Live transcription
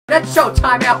It's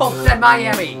showtime at Homestead,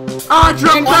 Miami.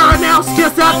 Andrew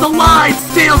Baranowskis at the line,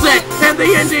 steals it in the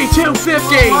Indy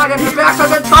 250. Right into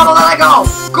Baxter's in trouble, there they go.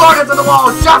 Gordon's in the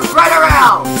wall, jumps right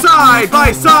around. Side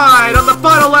by side on the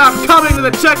final lap, coming to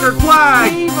the checkered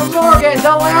flag. Steve Morgan,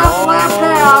 the last lap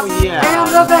pass,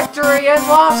 and the victory in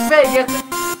Las Vegas.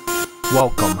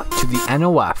 Welcome to the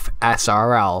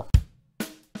NOFSRL.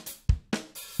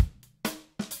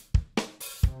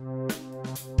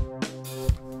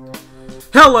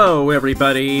 Hello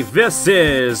everybody, this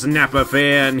is Napa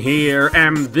Fan here,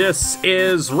 and this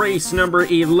is race number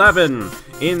 11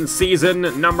 in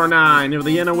season number 9 of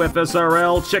the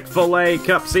NOFSRL Chick-fil-A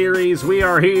Cup Series. We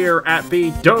are here at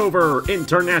the Dover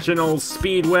International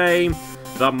Speedway,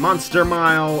 the Monster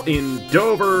Mile in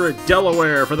Dover,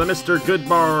 Delaware for the Mr.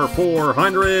 Goodbar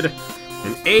 400.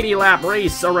 An 80-lap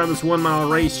race around this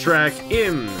 1-mile racetrack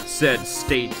in said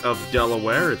state of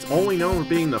Delaware. It's only known for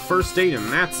being the first state, and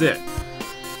that's it.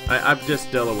 I've just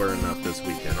Delaware enough this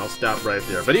weekend. I'll stop right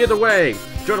there. But either way,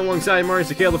 join alongside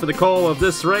Marty Sakala for the call of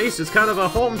this race. It's kind of a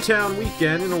hometown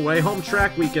weekend, in a way. Home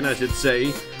track weekend, I should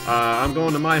say. I'm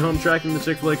going to my home track in the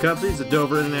Chick-fil-A Cup Series, the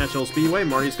Dover International Speedway.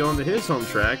 Marty's going to his home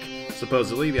track,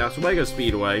 supposedly, the Oswego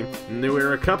Speedway, New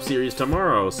Era Cup Series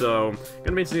tomorrow. So,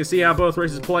 gonna be interesting to see how both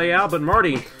races play out. But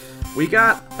Marty, we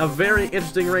got a very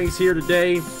interesting race here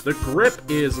today. The grip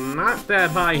is not that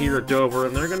high here at Dover,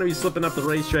 and they're going to be slipping up the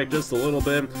racetrack just a little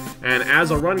bit. And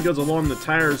as a run goes along, the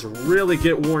tires really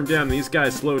get worn down, and these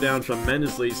guys slow down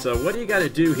tremendously. So what do you got to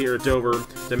do here at Dover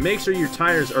to make sure your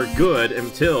tires are good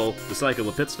until the cycle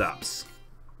of pit stops?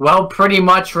 Well, pretty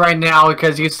much right now,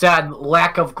 because you said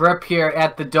lack of grip here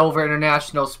at the Dover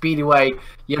International Speedway.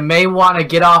 You may want to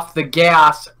get off the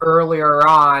gas earlier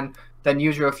on than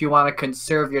usual if you want to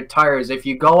conserve your tires. If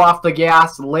you go off the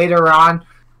gas later on,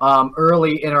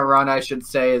 early in a run, I should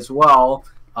say as well,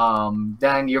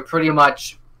 then you're pretty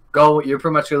much gonna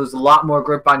lose a lot more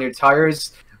grip on your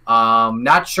tires.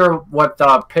 Not sure what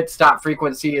the pit stop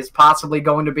frequency is possibly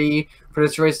going to be for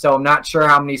this race, so I'm not sure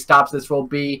how many stops this will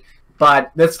be,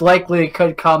 but this likely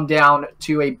could come down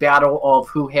to a battle of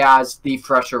who has the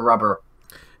fresher rubber.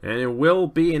 And it will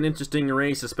be an interesting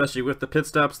race, especially with the pit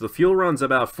stops. The fuel run's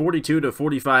about 42 to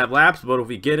 45 laps, but if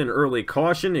we get an early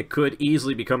caution, it could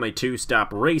easily become a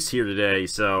 2-stop race here today.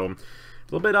 So, a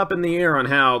little bit up in the air on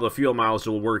how the fuel miles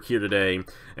will work here today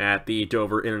at the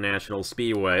Dover International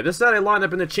Speedway. This is how they line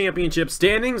up in the championship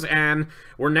standings, and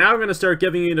we're now going to start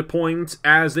giving you the points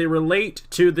as they relate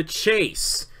to the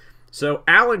chase. So,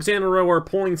 Alexander Rowe, our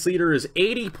points leader, is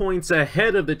 80 points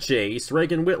ahead of the chase.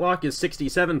 Reagan Whitlock is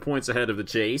 67 points ahead of the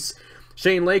chase.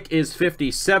 Shane Lake is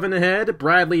 57 ahead.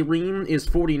 Bradley Ream is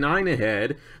 49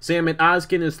 ahead. Samit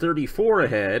Ozkin is 34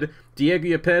 ahead. Diego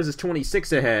Yepes is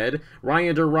 26 ahead.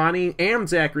 Ryan Durrani and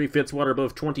Zachary Fitzwater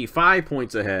both 25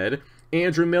 points ahead.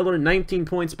 Andrew Miller 19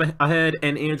 points ahead.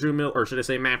 And Andrew Miller, or should I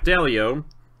say Matt Dalio.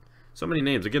 So many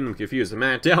names, I'm getting them confused.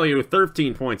 Matt Dalio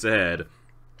 13 points ahead.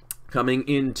 Coming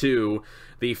into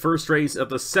the first race of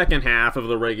the second half of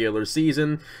the regular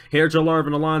season. Herja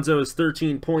Larvin Alonso is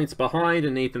 13 points behind,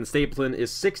 and Nathan Stapleton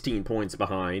is 16 points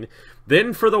behind.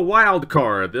 Then for the wild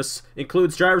card, this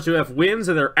includes drivers who have wins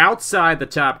and they're outside the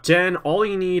top 10. All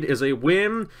you need is a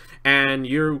win, and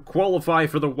you qualify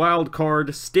for the wild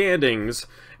card standings.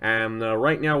 And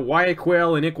right now, Wyatt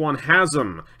Quayle and Ikwan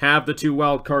Hazem have the 2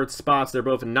 wild card spots. They're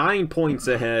both 9 points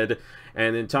ahead.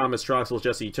 And then Thomas Troxel,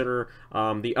 Jesse Turner,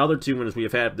 the other 2 winners we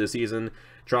have had this season.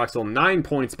 Troxel 9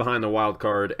 points behind the wild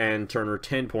card, and Turner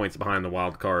 10 points behind the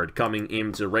wild card. Coming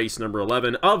into race number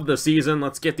 11 of the season,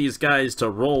 let's get these guys to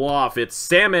roll off. It's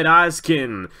Samit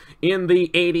Ozkin in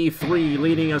the 83,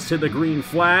 leading us to the green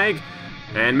flag.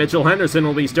 And Mitchell Henderson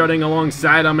will be starting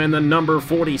alongside him in the number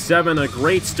 47. A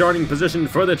great starting position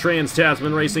for the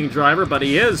Trans-Tasman Racing driver, but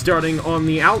he is starting on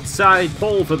the outside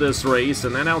pole for this race,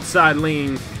 and that outside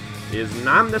lane is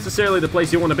not necessarily the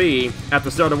place you want to be at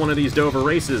the start of one of these Dover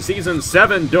races. Season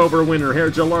 7 Dover winner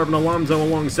Herja Larvin Alonso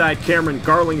alongside Cameron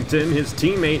Garlington, his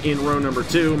teammate in row number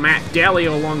 2. Matt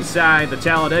Dalio alongside the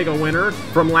Talladega winner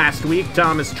from last week,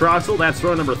 Thomas Troxel, that's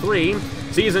row number 3.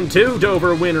 Season 2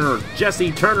 Dover winner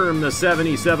Jesse Turner in the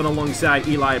 77 alongside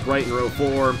Eli Bright in row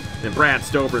 4. And Brad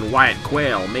Stover and Wyatt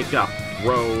Quayle make up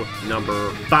row number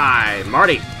 5.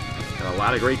 Marty, got a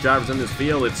lot of great drivers in this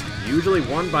field. It's usually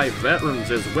won by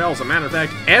veterans as well. As a matter of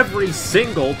fact, every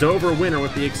single Dover winner,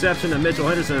 with the exception of Mitchell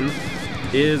Henderson,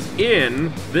 is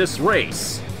in this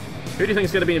race. Who do you think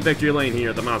is going to be in victory lane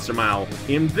here at the Monster Mile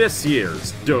in this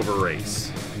year's Dover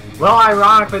race? Well,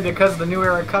 ironically, because the New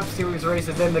Era Cup Series race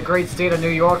is in the great state of New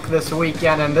York this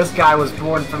weekend, and this guy was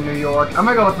born from New York, I'm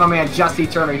going to go with my man Jesse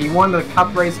Turner. He won the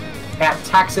Cup race at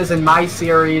Texas in my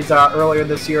series earlier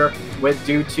this year.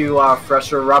 due to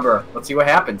fresher rubber. Let's see what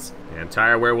happens. And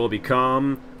tire wear will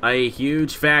become a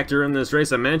huge factor in this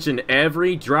race. I mentioned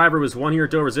every driver was won here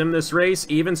at Dover's in this race,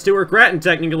 even Stuart Gratton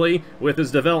technically, with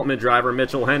his development driver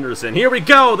Mitchell Henderson. Here we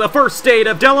go, the first state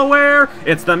of Delaware.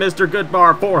 It's the Mr.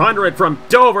 Goodbar 400 from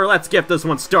Dover. Let's get this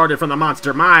one started from the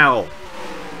Monster Mile.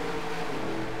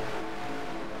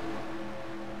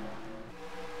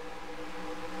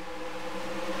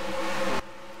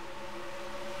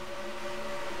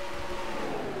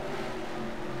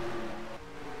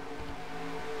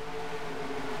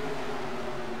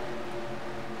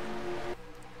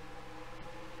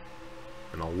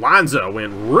 Alonso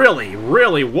went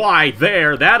really wide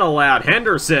there. That allowed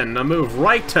Henderson to move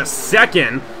right to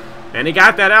second. And he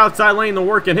got that outside lane to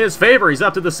work in his favor. He's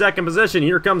up to the second position.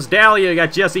 Here comes Dahlia. You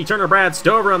got Jesse Turner, Brad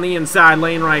Stover on the inside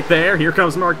lane right there. Here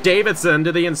comes Mark Davidson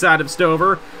to the inside of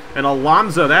Stover. And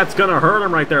Alonso, that's going to hurt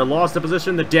him right there. Lost a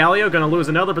position to Dahlia. Going to lose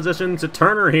another position to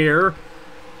Turner here.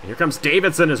 Here comes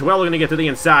Davidson as well. Going to get to the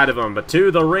inside of him. But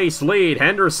to the race lead,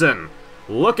 Henderson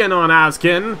looking on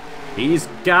Oskin. He's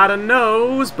got a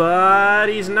nose, but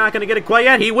he's not going to get it quite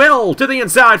yet. He will! To the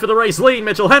inside for the race lead.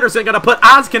 Mitchell Henderson going to put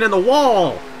Oskin in the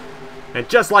wall. And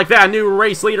just like that, new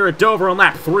race leader at Dover on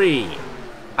lap 3.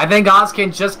 I think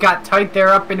Oskin just got tight there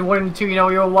up in 1 and 2. You know,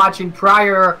 you were watching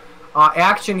prior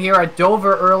action here at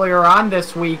Dover earlier on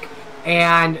this week.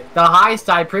 And the high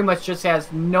side pretty much just has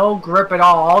no grip at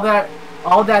all.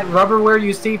 All that rubber wear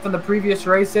you see from the previous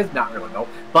races, not really, no.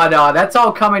 But that's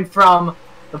all coming from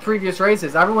the previous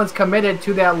races. Everyone's committed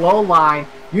to that low line.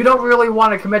 You don't really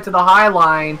want to commit to the high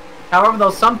line. However, though,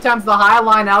 sometimes the high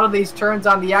line out of these turns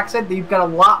on the exit, you've got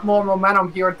a lot more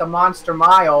momentum here at the Monster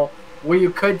Mile where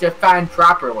you could defend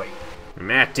properly.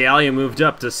 Matt Dahlia moved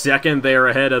up to second there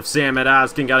ahead of Sam at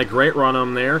Oskin. Got a great run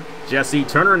on there. Jesse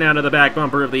Turner now to the back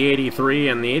bumper of the 83,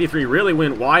 and the 83 really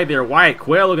went wide there. Wyatt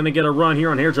Quayle going to get a run here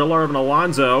on Herjo Larvin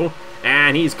Alonso,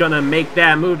 and he's going to make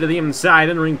that move to the inside,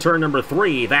 entering turn number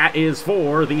 3. That is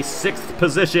for the 6th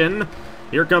position.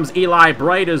 Here comes Eli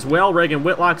Bright as well. Reagan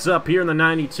Whitlock's up here in the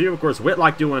 92. Of course,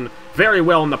 Whitlock doing very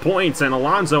well in the points, and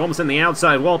Alonso almost in the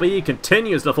outside wall, but he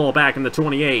continues to fall back in the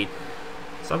 28.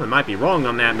 Something might be wrong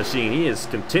on that machine. He is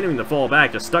continuing to fall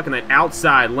back, just stuck in that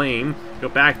outside lane. Go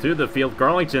back through the field.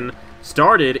 Garlington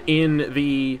started in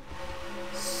the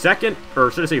second, or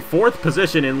should I say 4th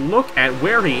position, and look at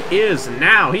where he is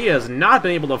now. He has not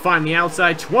been able to find the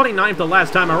outside. 29th the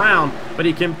last time around, but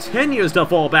he continues to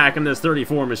fall back in this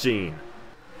 34 machine.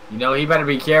 You know, he better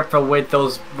be careful with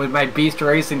my Beast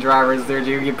Racing drivers there,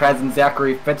 Junior Pez and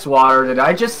Zachary Fitzwater. Did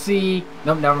I just see...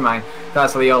 Nope, never mind.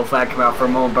 That's the old flag come out for a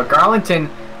moment. But Garlington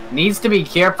needs to be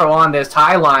careful on this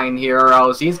high line here, or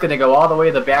else he's going to go all the way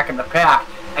to the back of the pack.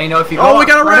 And you know, if you go... Oh, we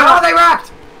got a wreck! Oh, they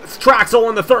wrecked! It's Troxel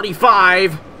in the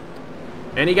 35.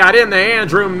 And he got in there.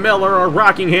 Andrew Miller, a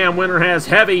Rockingham winner, has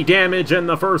heavy damage in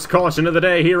the first caution of the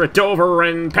day here at Dover.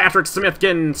 And Patrick Smith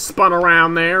getting spun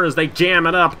around there as they jam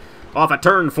it up off of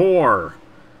turn 4.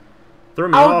 Threw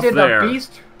me off there.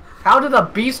 How did the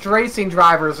Beast Racing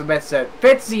drivers miss it?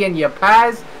 Fitzy and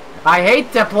Yepez. I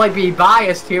hate to be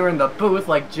biased here in the booth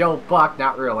like Joe Buck,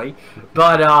 not really.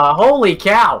 But holy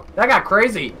cow, that got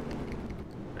crazy.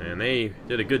 And they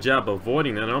did a good job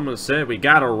avoiding that. I almost said we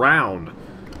got around.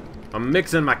 I'm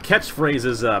mixing my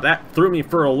catchphrases up. That threw me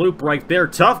for a loop right there.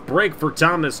 Tough break for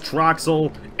Thomas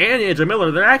Troxel and Andrew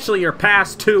Miller. They're actually your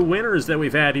past 2 winners that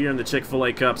we've had here in the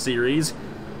Chick-fil-A Cup Series.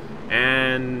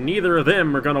 And neither of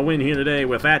them are going to win here today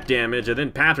with that damage. And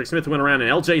then Patrick Smith went around, and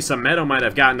LJ Sameto might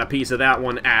have gotten a piece of that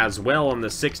one as well on the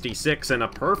 66. And a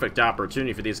perfect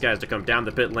opportunity for these guys to come down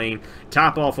the pit lane,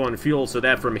 top off on fuel, so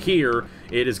that from here,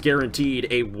 it is guaranteed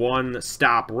a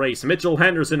 1-stop race. Mitchell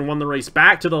Henderson won the race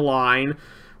back to the line.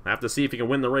 We'll have to see if he can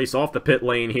win the race off the pit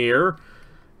lane here,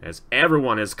 as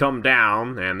everyone has come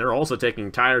down, and they're also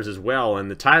taking tires as well,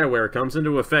 and the tire wear comes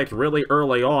into effect really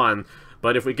early on.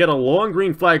 But if we get a long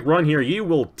green flag run here, you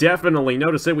will definitely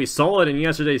notice it. We saw it in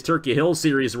yesterday's Turkey Hill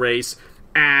Series race,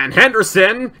 and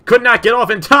Henderson could not get off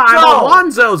in time. No.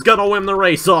 Alonso's gonna win the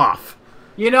race off.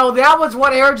 You know, that was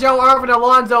what Herjo Larvin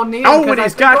Alonso needed. Oh, and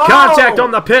he's got contact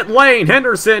on the pit lane.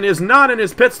 Henderson is not in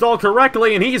his pit stall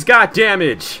correctly, and he's got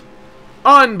damage.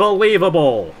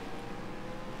 Unbelievable.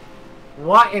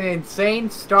 What an insane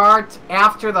start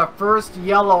after the first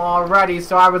yellow already.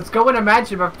 So I was going to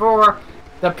mention before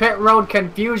the pit road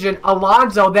confusion,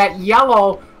 Alonso, that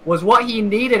yellow was what he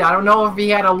needed. I don't know if he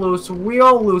had a loose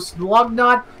wheel, loose lug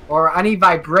nut, or any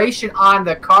vibration on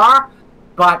the car.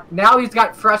 But now he's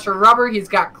got fresher rubber. He's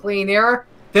got clean air.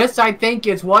 This, I think,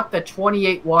 is what the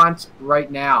 28 wants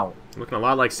right now. Looking a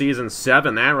lot like Season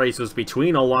 7. That race was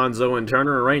between Alonso and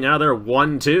Turner, and right now they're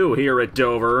 1-2 here at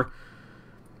Dover.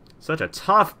 Such a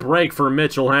tough break for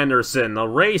Mitchell Henderson. The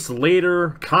race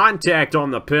leader, contact on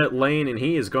the pit lane, and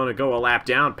he is going to go a lap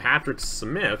down. Patrick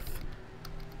Smith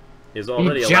is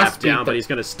already a lap down, but he's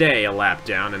going to stay a lap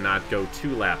down and not go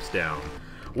 2 laps down.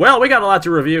 Well, we got a lot to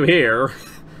review here.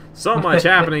 So much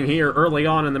happening here early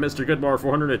on in the Mr. Goodbar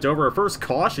 400 at Dover. Our first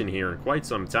caution here in quite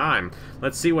some time.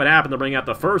 Let's see what happened to bring out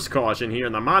the first caution here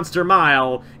in the Monster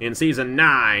Mile in Season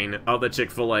 9 of the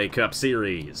Chick-fil-A Cup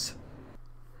Series.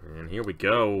 And here we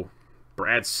go.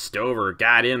 Brad Stover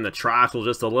got in the Troxel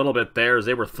just a little bit there as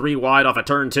they were 3 wide off of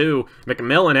turn 2.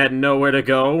 McMillan had nowhere to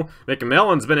go.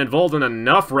 McMillan's been involved in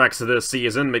enough wrecks this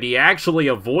season, but he actually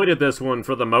avoided this one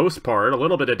for the most part. A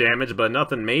little bit of damage, but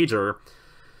nothing major.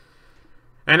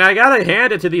 And I gotta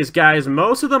hand it to these guys.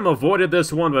 Most of them avoided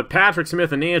this one, but Patrick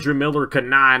Smith and Andrew Miller could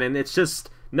not, and it's just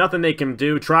nothing they can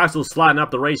do. Troxel sliding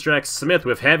up the racetrack. Smith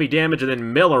with heavy damage, and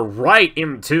then Miller right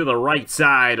into the right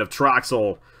side of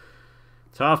Troxel.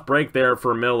 Tough break there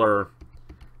for Miller.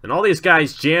 And all these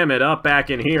guys jam it up back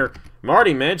in here.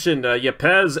 Marty mentioned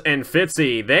Yepez and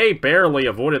Fitzy. They barely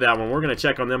avoided that one. We're going to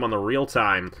check on them on the real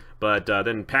time. But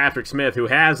then Patrick Smith, who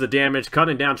has the damage,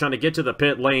 cutting down, trying to get to the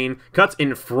pit lane. Cuts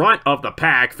in front of the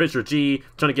pack. Fisher G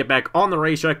trying to get back on the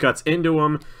racetrack. Cuts into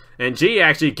him. And G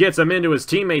actually gets him into his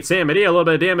teammate Sam Medea. A little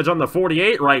bit of damage on the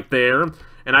 48 right there.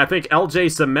 And I think LJ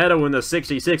Semedo in the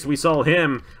 66, we saw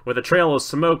him with a trail of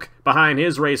smoke behind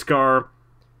his race car.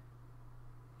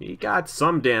 He got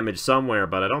some damage somewhere,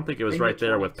 but I don't think it was right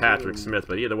there with Patrick Smith.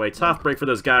 But either way, tough break for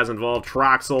those guys involved.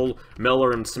 Troxel,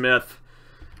 Miller, and Smith.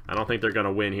 I don't think they're going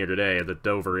to win here today at the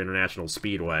Dover International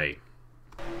Speedway.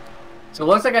 So it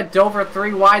looks like a Dover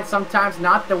 3 wide, sometimes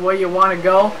not the way you want to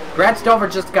go. Brad Stover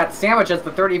just got sandwiched as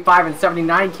the 35 and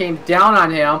 79 came down on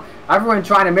him. Everyone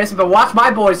trying to miss him, but watch my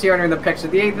boys here in the picture.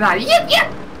 The 89,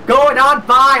 yip, going on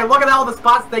by. Look at all the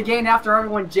spots they gained after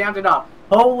everyone jammed it up.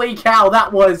 Holy cow,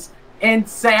 that was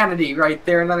insanity right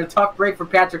there. Another tough break for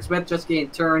Patrick Smith, just getting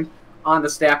turned on the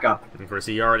stack up. Of course,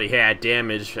 he already had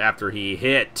damage after he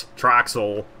hit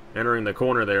Troxel entering the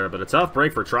corner there, but a tough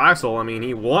break for Troxel. I mean,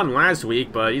 he won last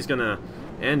week, but he's going to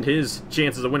end his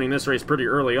chances of winning this race pretty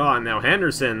early on. Now,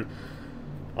 Henderson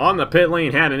on the pit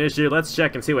lane had an issue. Let's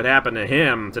check and see what happened to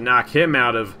him to knock him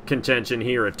out of contention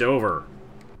here at Dover.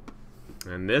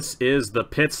 And this is the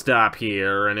pit stop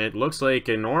here, and it looks like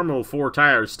a normal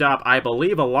 4-tire stop. I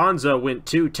believe Alonso went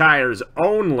 2 tires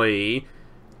only,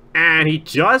 and he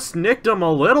just nicked him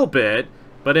a little bit,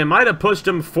 but it might have pushed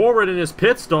him forward in his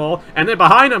pit stall. And then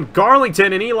behind him,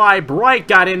 Garlington and Eli Bright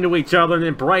got into each other, and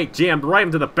then Bright jammed right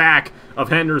into the back of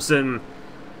Henderson.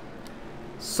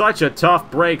 Such a tough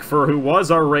break for who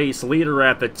was our race leader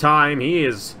at the time. He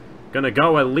is going to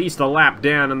go at least a lap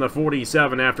down in the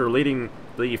 47 after leading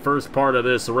the first part of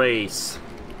this race.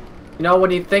 You know, when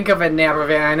you think of it,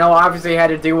 Nabravan, I know obviously it had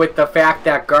to do with the fact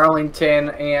that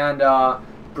Garlington and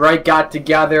Bright got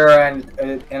together and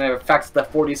it affects the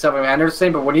 47 of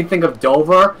Henderson, but when you think of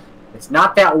Dover, it's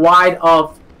not that wide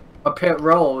of a pit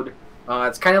road.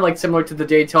 It's kind of like similar to the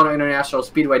Daytona International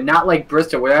Speedway, not like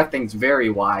Bristol where that thing's very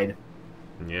wide.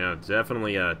 Yeah,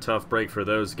 definitely a tough break for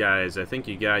those guys. I think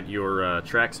you got your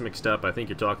tracks mixed up. I think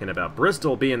you're talking about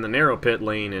Bristol being the narrow pit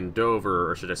lane and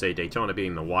Dover, or should I say Daytona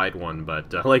being the wide one.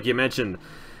 But like you mentioned,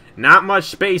 not much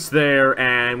space there,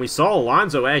 and we saw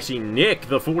Alonso actually nick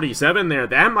the 47 there.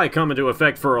 That might come into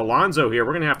effect for Alonso here.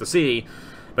 We're going to have to see.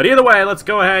 But either way, let's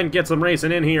go ahead and get some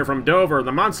racing in here from Dover.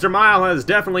 The Monster Mile has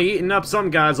definitely eaten up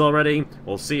some guys already.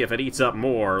 We'll see if it eats up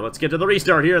more. Let's get to the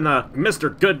restart here in the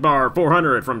Mr. Goodbar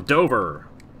 400 from Dover.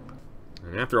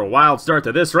 And after a wild start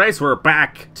to this race, we're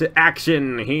back to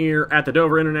action here at the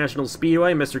Dover International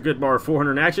Speedway. Mr. Goodbar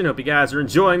 400 action. Hope you guys are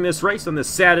enjoying this race on this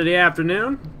Saturday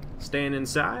afternoon. Staying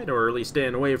inside, or at least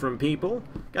staying away from people.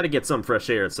 Got to get some fresh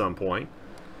air at some point.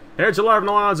 There's Jarvin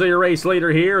Alonso, your race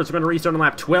leader here. It's going to restart on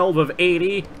lap 12 of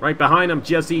 80. Right behind him,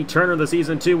 Jesse Turner, the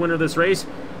Season 2 winner of this race.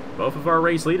 Both of our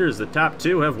race leaders, the top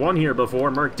 2, have won here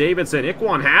before. Mark Davidson,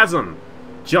 Iquan has him.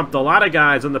 Jumped a lot of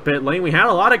guys on the pit lane. We had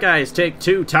a lot of guys take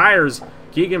 2 tires.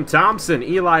 Keegan Thompson,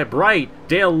 Eli Bright,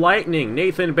 Dale Lightning,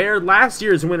 Nathan Baird, last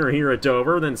year's winner here at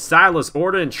Dover. Then Silas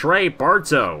Orta and Trey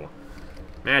Bartow.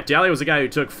 Matt Daly was the guy who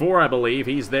took 4, I believe.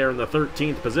 He's there in the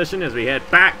 13th position as we head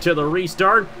back to the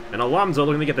restart. And Alonso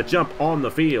looking to get the jump on the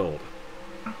field.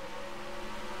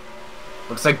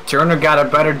 Looks like Turner got a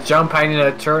better jump heading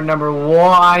into turn number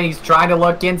 1. He's trying to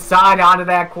look inside onto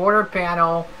that quarter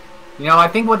panel. You know, I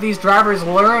think what these drivers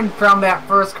learned from that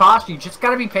first caution, you just got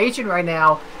to be patient right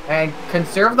now and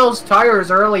conserve those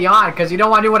tires early on, because you don't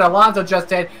want to do what Alonso just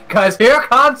did, because here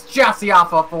comes Jesse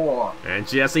off of 4. And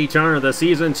Jesse Turner, the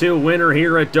Season 2 winner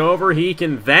here at Dover, he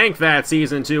can thank that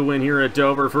Season 2 win here at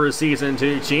Dover for a Season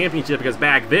 2 championship, because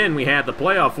back then we had the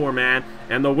playoff format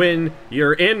and the win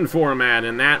you're in format,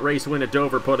 and that race win at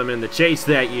Dover put him in the chase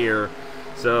that year.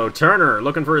 So Turner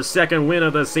looking for his second win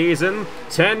of the season.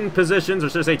 10 positions, or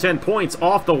should I say 10 points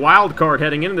off the wild card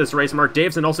heading into this race. Mark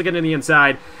Davidson also getting to the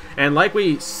inside. And like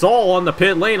we saw on the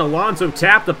pit lane, Alonso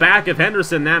tapped the back of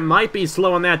Henderson. That might be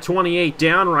slowing that 28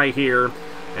 down right here.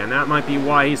 And that might be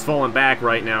why he's falling back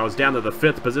right now. He's down to the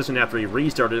 5th position after he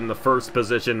restarted in the 1st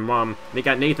position. They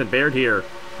got Nathan Baird here.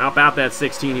 How about that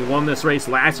 16? He won this race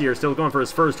last year, still going for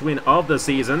his first win of the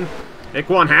season.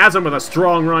 Iquan has him with a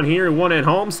strong run here. He won at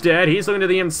Homestead. He's looking to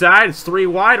the inside. It's 3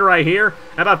 wide right here.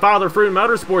 How about Father Fruit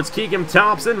Motorsports? Keegan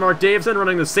Thompson, Mark Davidson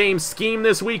running the same scheme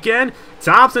this weekend.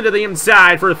 Thompson to the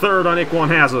inside for 3rd on Iquan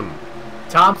Haslam.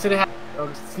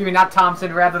 Not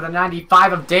Thompson, rather the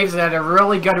 95 of Davidson had a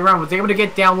really good run. Was able to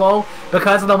get down low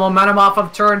because of the momentum off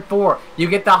of turn 4. You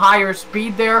get the higher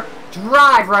speed there.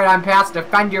 Drive right on past,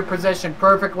 defend your position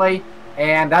perfectly.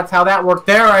 And that's how that worked.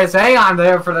 There is Aon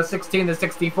there for the 16 to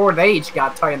 64. They each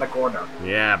got tight in the corner.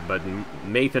 Yeah, but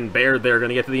Nathan Baird there going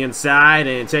to get to the inside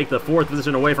and take the 4th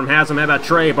position away from Haslam. How about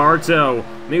Trey Bartow?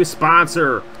 New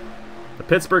sponsor, the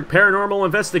Pittsburgh Paranormal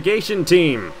Investigation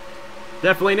Team.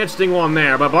 Definitely an interesting one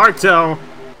there. But Bartow,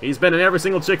 he's been in every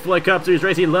single Chick-fil-A Cup Series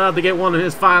race. He'd love to get one in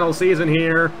his final season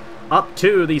here. Up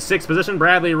to the 6th position,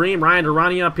 Bradley Ream, Ryan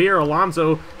Durrani up here.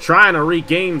 Alonso trying to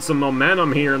regain some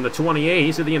momentum here in the 28.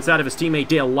 He's to the inside of his teammate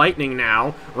Dale Lightning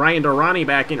now. Ryan Durrani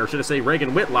back in, or should I say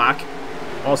Reagan Whitlock,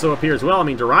 also up here as well. I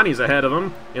mean, Durrani's ahead of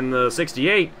him in the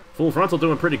 68. Full frontal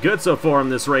doing pretty good so far in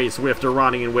this race with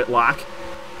Durrani and Whitlock.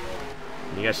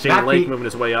 You got Shane Lake moving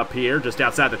his way up here, just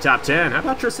outside the top 10. How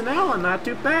about Tristan Allen? Not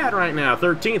too bad right now.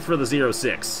 13th for the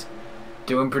 06.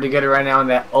 Doing pretty good right now in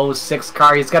that 06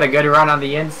 car. He's got a good run on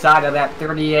the inside of that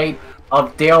 38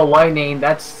 of Dale Lightning.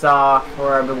 That's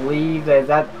for, I believe,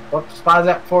 what spot is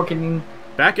that for? Can you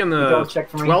back in the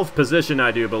 12th position, I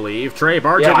do believe. Trey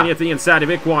Bartow getting at the inside of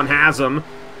Iquan Haslam.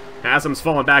 Haslam's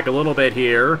falling back a little bit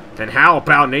here. And how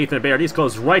about Nathan Baird? He's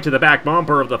close right to the back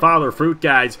bumper of the Father Fruit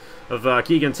guys of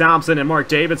Keegan Thompson and Mark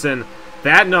Davidson.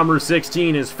 That number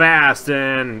 16 is fast,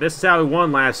 and this is how he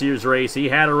won last year's race. He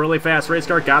had a really fast race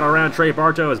car, got around Trey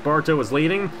Bartow as Bartow was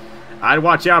leading. I'd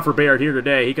watch out for Baird here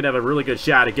today. He could have a really good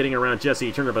shot at getting around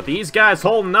Jesse Turner, but these guys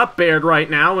holding up Baird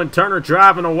right now, and Turner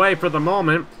driving away for the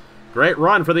moment. Great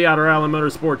run for the Outer Island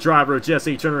Motorsport driver,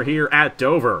 Jesse Turner, here at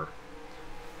Dover.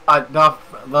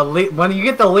 When you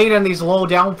get the lead in these low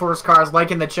downforce cars, like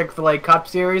in the Chick-fil-A Cup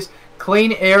Series,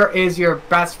 clean air is your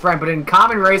best friend. But in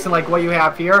common racing like what you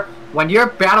have here, when you're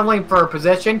battling for a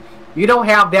position, you don't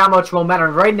have that much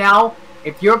momentum. Right now,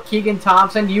 if you're Keegan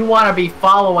Thompson, you want to be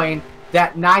following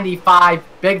that 95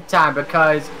 big time,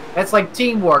 because it's like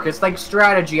teamwork. It's like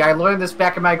strategy. I learned this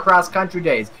back in my cross-country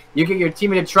days. You get your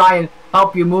teammate to try and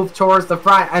help you move towards the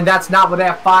front, and that's not what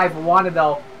that 5 wanted,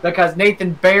 though, because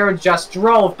Nathan Baird just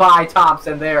drove by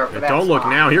Thompson there. For that don't spot. Look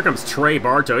now. Here comes Trey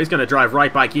Bartow. He's going to drive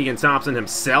right by Keegan Thompson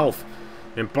himself.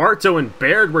 And Bartow and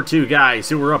Baird were 2 guys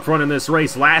who were up front in this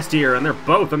race last year, and they're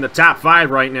both in the top 5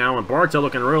 right now, and Bartow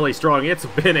looking really strong. It's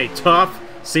been a tough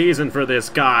season for this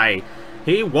guy.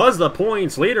 He was the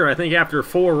points leader, I think, after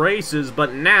 4 races,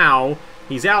 but now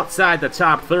he's outside the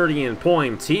top 30 in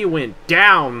points. He went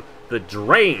down the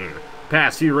drain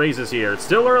past few races here. It's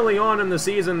still early on in the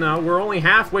season, though. We're only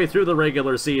halfway through the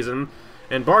regular season.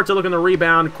 And Bartow looking to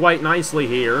rebound quite nicely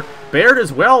here. Baird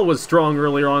as well was strong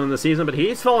earlier on in the season, but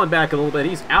he's fallen back a little bit.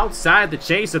 He's outside the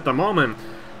chase at the moment.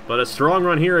 But a strong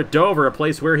run here at Dover, a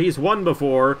place where he's won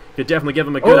before, could definitely give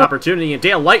him a good opportunity. And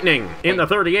Dale Lightning in the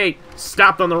 38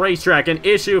 stopped on the racetrack. An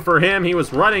issue for him. He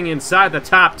was running inside the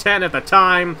top 10 at the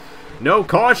time. No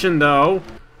caution, though,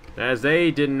 as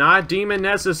they did not deem it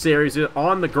necessary. He's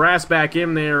on the grass back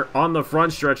in there on the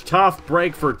front stretch. Tough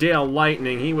break for Dale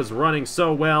Lightning. He was running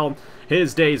so well.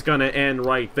 His day's going to end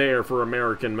right there for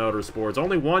American Motorsports.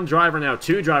 Only 1 driver now,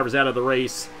 2 drivers out of the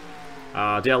race.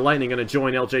 Dale Lightning going to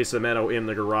join LJ Cemento in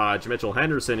the garage. Mitchell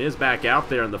Henderson is back out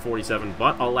there in the 47,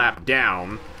 but a lap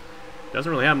down.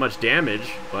 Doesn't really have much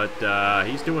damage, but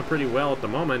he's doing pretty well at the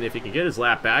moment. If he can get his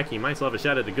lap back, he might still have a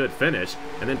shot at a good finish.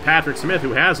 And then Patrick Smith,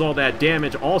 who has all that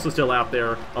damage, also still out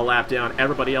there, a lap down.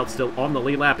 Everybody else still on the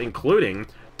lead lap, including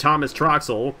Thomas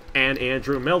Troxel and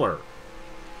Andrew Miller.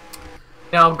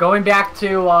 Now, going back to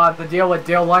the deal with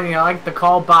Dale Lightning, I like the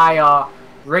call by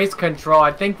Race Control.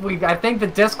 I think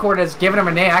the Discord has given him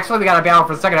a name. Actually, we got a battle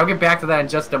for a second. I'll get back to that in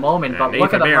just a moment. But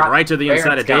look at the Nathan right to the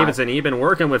inside of Davidson. He's been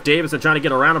working with Davidson, trying to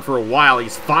get around him for a while.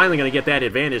 He's finally going to get that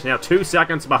advantage. Now 2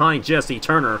 seconds behind Jesse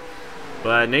Turner.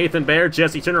 But Nathan Baird,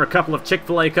 Jesse Turner, a couple of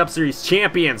Chick-fil-A Cup Series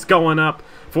champions going up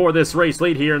for this race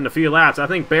lead here in the few laps. I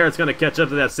think Baird's going to catch up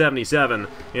to that 77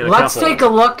 in a Let's take a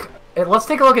look as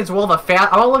well. I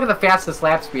want to look at the fastest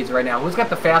lap speeds right now. Who's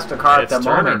got the faster car at the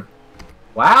moment?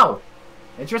 Wow.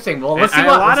 Interesting. Well, let's see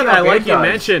what. A lot of that, like you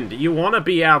mentioned, you want to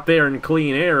be out there in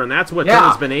clean air, and that's what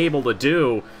Turner's been able to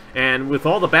do. And with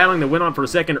all the battling that went on for a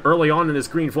second early on in this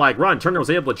green flag run, Turner was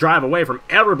able to drive away from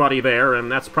everybody there,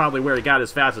 and that's probably where he got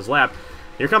his fastest lap.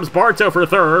 Here comes Bartow for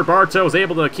third. Bartow is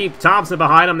able to keep Thompson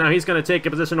behind him. Now he's going to take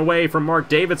a position away from Mark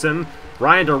Davidson.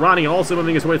 Ryan Durrani also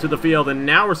moving his way through the field, and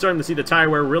now we're starting to see the tire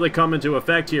wear really come into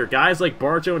effect here. Guys like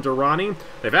Bartow and Durrani,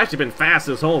 they've actually been fast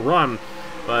this whole run.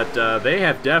 But they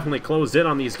have definitely closed in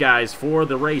on these guys for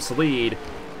the race lead.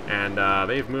 And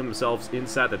they've moved themselves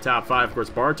inside the top 5. Of course,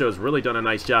 Bartow's really done a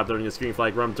nice job during this green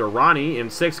flag run. Durrani in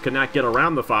 6th could not get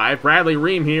around the 5. Bradley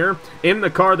Ream here in the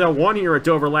car that won here at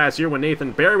Dover last year when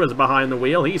Nathan Barry was behind the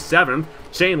wheel. He's 7th.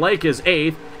 Shane Lake is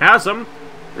 8th. Haslam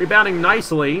rebounding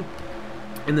nicely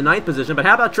in the 9th position. But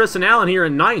how about Tristan Allen here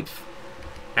in 9th?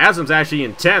 Haslam's actually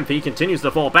in 10th. He continues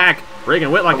to fall back.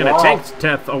 Reagan Whitlock in a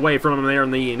 10th away from him there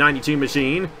in the 92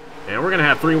 machine. And we're going to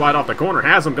have 3 wide off the corner.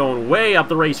 Haslam going way up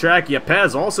the racetrack.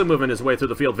 Yepez also moving his way through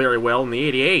the field very well in the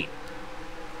 88.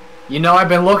 You know, I've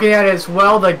been looking at it as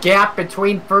well. The gap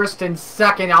between 1st and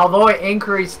 2nd, although it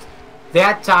increased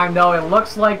that time, though, it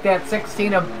looks like that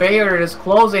 16 of Bayard is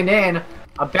closing in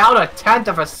about 1/10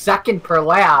 of a second per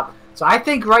lap. So I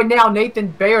think right now Nathan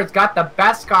Bayard's got the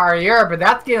best car here, but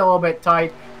that's getting a little bit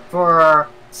tight for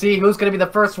see who's going to be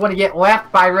the first one to get left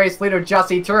by race leader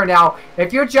Jesse Turner. Now,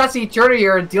 if you're Jesse Turner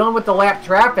here and dealing with the lap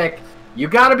traffic, you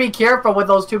got to be careful with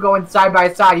those two going side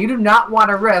by side. You do not want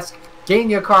to risk getting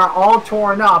your car all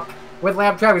torn up with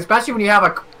lap traffic, especially when you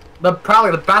have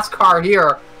probably the best car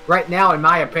here right now, in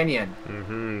my opinion.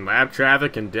 Lap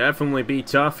traffic can definitely be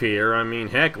tough here. I mean,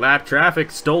 heck, lap traffic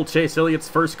stole Chase Elliott's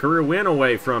first career win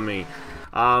away from me.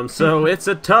 So it's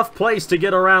a tough place to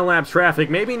get around lap traffic.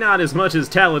 Maybe not as much as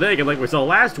Talladega like we saw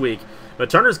last week, but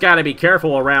Turner's got to be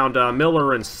careful around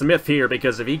Miller and Smith here,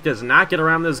 because if he does not get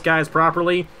around those guys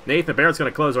properly, Nathan Barrett's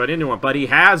going to close right into him. But he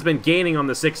has been gaining on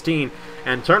the 16,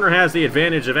 and Turner has the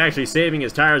advantage of actually saving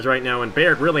his tires right now, and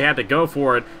Barrett really had to go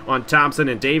for it on Thompson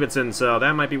and Davidson, so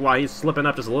that might be why he's slipping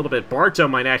up just a little bit. Bartow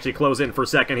might actually close in for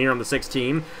second here on the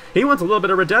 16. He wants a little bit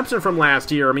of redemption from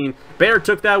last year. I mean, Barrett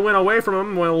took that win away from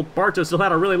him while Bartow still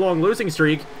had a really long losing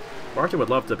streak. Bartow would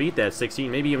love to beat that 16,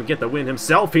 maybe even get the win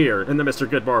himself here in the Mr.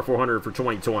 Goodbar 400 for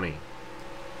 2020.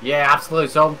 Yeah, absolutely.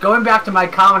 So going back to my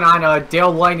comment on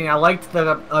Dale Lightning, I liked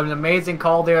an amazing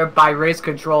call there by Race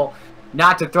Control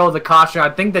not to throw the caution.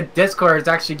 I think the Discord is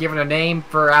actually given a name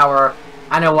for our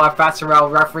NOFSRL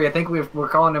referee. I think we're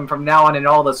calling him from now on in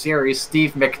all the series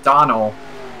Steve McDonald.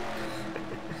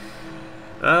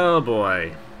 Oh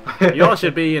boy. Y'all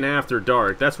should be in After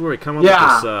Dark. That's where we come up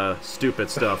with this stupid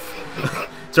stuff.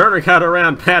 Turner got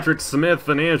around Patrick Smith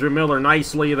and Andrew Miller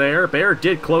nicely there. Barrett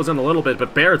did close in a little bit,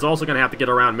 but Barrett's also going to have to get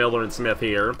around Miller and Smith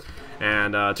here.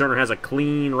 And Turner has a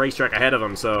clean racetrack ahead of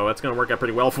him, so that's going to work out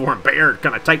pretty well for him. Barrett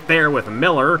kind of tight there with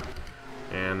Miller.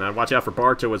 And watch out for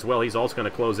Bartow as well. He's also going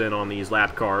to close in on these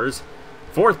lap cars.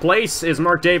 4th place is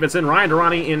Mark Davidson. Ryan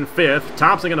Durrani in 5th.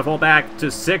 Thompson going to fall back to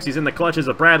 6th. He's in the clutches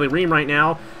of Bradley Ream right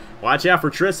now. Watch out for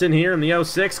Tristan here in the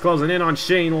 06, closing in on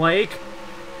Shane Lake.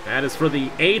 That is for the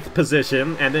 8th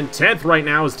position. And then 10th right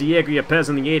now is Diego Yepez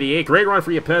in the 88. Great run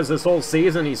for Yepez this whole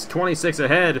season. He's 26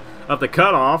 ahead of the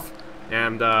cutoff.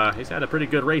 And he's had a pretty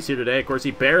good race here today. Of course,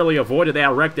 he barely avoided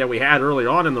that wreck that we had early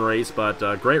on in the race, but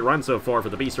great run so far for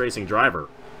the Beast Racing driver.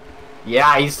 Yeah,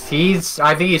 I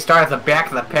think he started at the back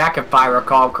of the pack, if I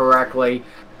recall correctly.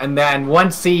 And then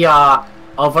once he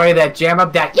avoided that jam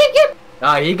up, that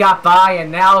he got by,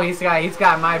 and now he's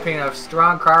got, in my opinion, a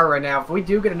strong car right now. If we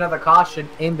do get another caution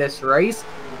in this race,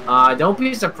 don't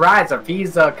be surprised if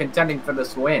he's contending for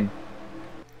this win.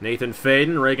 Nathan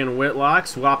Faden, Reagan Whitlock,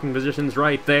 swapping positions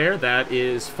right there. That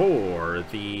is for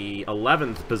the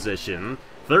 11th position.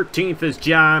 13th is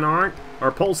John Arndt.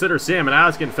 Our pole sitter, Sam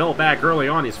Adowskin, fell back early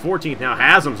on. He's 14th now.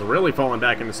 Haslam's really falling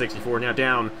back into 64, now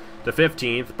down to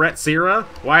 15th. Brett Sierra,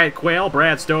 Wyatt Quayle,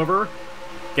 Brad Stover,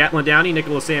 Gatlin Downey,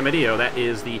 Nicholas Amadio. That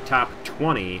is the top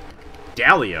 20.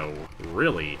 Dalio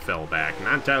really fell back.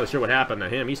 Not entirely sure what happened to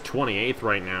him. He's 28th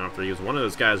right now after he was one of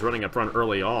those guys running up front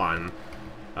early on.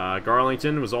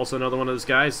 Garlington was also another one of those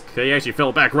guys. He actually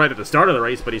fell back right at the start of the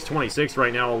race, but he's 26th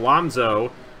right now.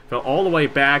 Alonso fell all the way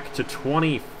back to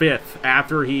 25th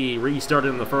after he restarted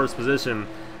in the first position.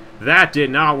 That did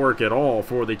not work at all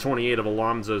for the 28 of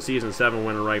Alonso, Season 7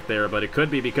 winner right there, but it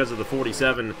could be because of the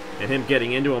 47 and him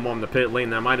getting into him on the pit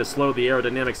lane. That might have slowed the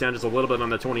aerodynamics down just a little bit on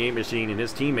the 28 machine, and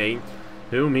his teammate,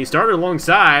 whom he started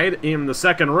alongside in the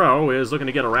second row, is looking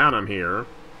to get around him here.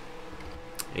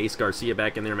 Ace Garcia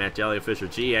back in there, Matt Jalio, Fisher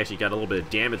G actually got a little bit of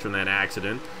damage from that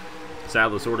accident.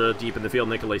 Sadler sorta deep in the field,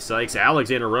 Nikolai Sykes.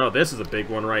 Alexander Rowe, this is a big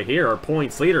one right here. Our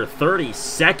points leader,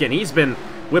 32nd. He's been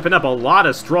whipping up a lot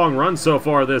of strong runs so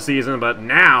far this season, but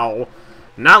now,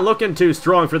 not looking too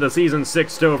strong for the Season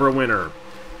 6 Dover winner.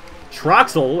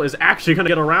 Troxel is actually going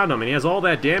to get around him, and he has all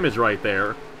that damage right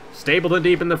there. Stapleton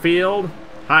deep in the field.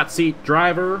 Hot seat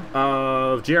driver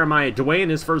of Jeremiah Dwayne,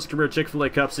 his first career Chick-fil-A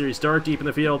Cup Series start, deep in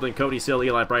the field, and Cody Sill,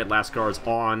 Eli Bright, last cars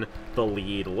on the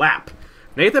lead lap.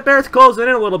 Nathan Baird's closing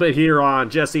in a little bit here on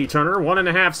Jesse Turner.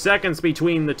 1.5 seconds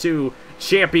between the two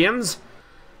champions.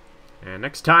 And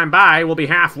next time by, we'll be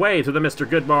halfway through the Mr.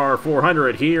 Goodbar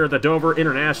 400 here at the Dover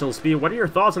International Speedway. What are your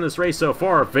thoughts on this race so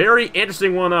far? Very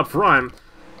interesting one up front.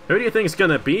 Who do you think is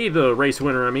going to be the race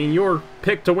winner? I mean, your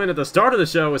pick to win at the start of the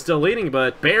show is still leading,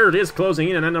 but Baird is closing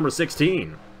in at number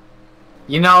 16.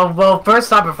 You know, well,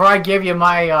 first off, before I give you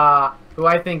my, who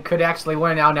I think could actually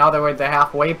win now that we're at the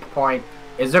halfway point,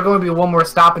 is there going to be one more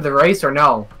stop in the race or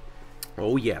no?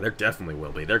 Oh, yeah, there definitely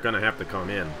will be. They're going to have to come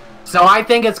in. So I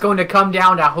think it's going to come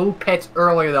down to who pits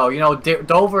earlier, though. You know,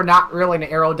 Dover not really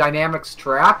an aerodynamics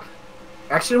track.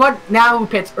 Actually, what? Now who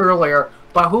pits earlier,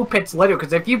 but who pits later?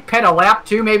 Because if you pit a lap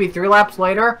 2, maybe 3 laps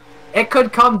later, it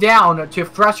could come down to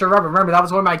fresher rubber. Remember, that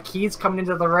was one of my keys coming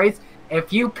into the race.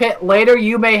 If you pit later,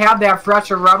 you may have that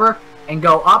fresher rubber and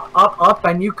go up, up, up,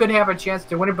 and you could have a chance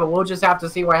to win it, but we'll just have to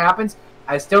see what happens.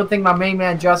 I still think my main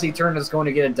man, Jesse Turner, is going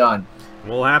to get it done.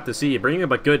 We'll have to see. You bring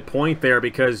up a good point there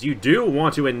because you do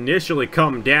want to initially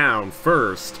come down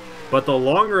first, but the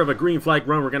longer of a green flag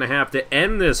run we're going to have to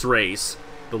end this race,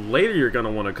 the later you're going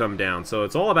to want to come down. So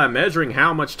it's all about measuring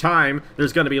how much time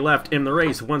there's going to be left in the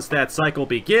race once that cycle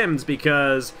begins,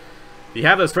 because if you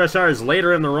have those fresh tires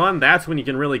later in the run, that's when you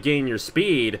can really gain your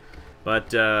speed.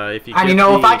 But if you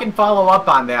if I can follow up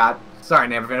on that, sorry,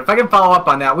 Neverfin, if I can follow up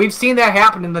on that, we've seen that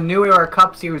happen in the New Era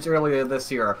Cup Series earlier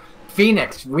this year.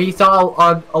 Phoenix, we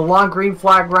saw a long green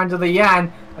flag run to the end,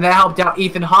 and that helped out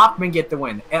Ethan Hoffman get the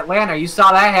win. Atlanta, you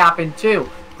saw that happen too.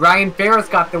 Brian Ferris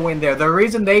got the win there. The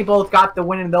reason they both got the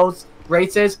win in those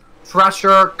races,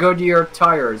 fresher Goodyear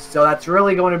tires. So that's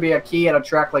really going to be a key at a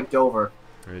track like Dover.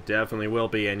 It definitely will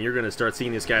be, and you're going to start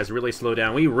seeing these guys really slow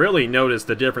down. We really noticed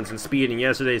the difference in speed in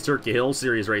yesterday's Turkey Hill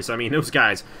Series race. I mean, those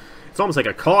guys, it's almost like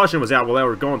a caution was out while they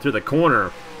were going through the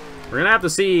corner. We're going to have to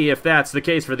see if that's the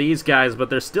case for these guys, but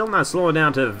they're still not slowing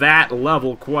down to that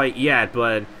level quite yet.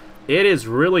 But it is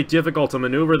really difficult to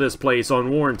maneuver this place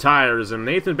on worn tires, and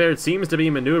Nathan Baird seems to be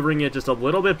maneuvering it just a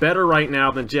little bit better right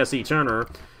now than Jesse Turner.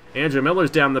 Andrew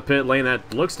Miller's down the pit lane.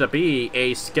 That looks to be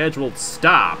a scheduled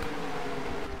stop.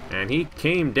 And he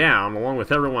came down along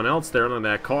with everyone else there under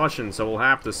that caution, so we'll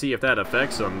have to see if that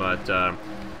affects him. But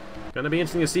going to be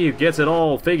interesting to see who gets it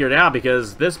all figured out,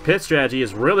 because this pit strategy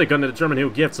is really going to determine who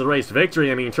gets the race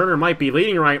victory. I mean, Turner might be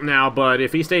leading right now, but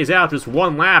if he stays out just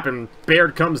one lap and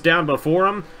Baird comes down before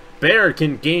him, Baird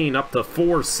can gain up to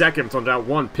 4 seconds on that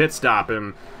one pit stop,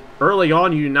 and early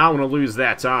on you do not want to lose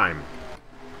that time.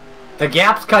 The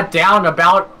gap's cut down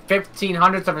about 15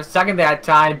 hundredths of a second that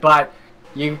time, but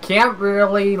you can't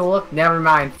really look. Never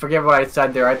mind, forget what I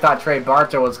said there. I thought Trey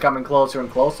Barta was coming closer and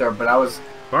closer, but I was...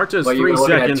 Barta's 3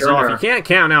 seconds off. You can't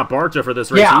count out Barta for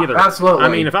this race either. Yeah, absolutely. I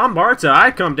mean, if I'm Barta,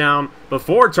 I'd come down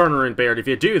before Turner and Baird. If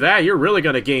you do that, you're really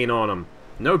going to gain on them.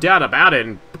 No doubt about it.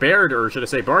 And Baird, or should I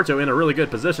say Barta, in a really good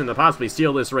position to possibly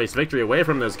steal this race victory away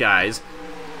from those guys.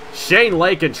 Shane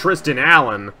Lake and Tristan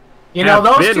Allen, you know,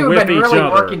 those two have been really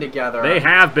working together. They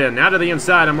have been. Now to the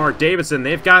inside of Mark Davidson.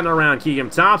 They've gotten around Keegan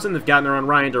Thompson. They've gotten around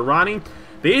Ryan Durrani.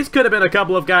 These could have been a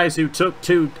couple of guys who took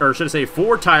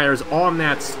 4 tires on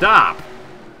that stop.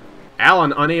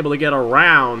 Allen unable to get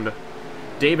around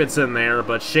Davidson there,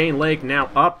 but Shane Lake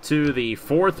now up to the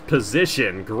 4th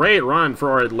position. Great run for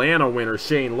our Atlanta winner,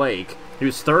 Shane Lake,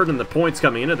 who's 3rd in the points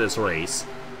coming into this race.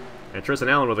 And Tristan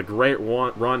Allen with a great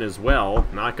run as well,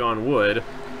 knock on wood.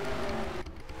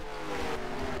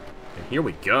 And here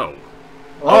we go.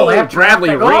 Oh,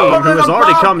 Bradley Ream, who has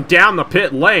already come down the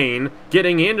pit lane,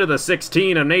 getting into the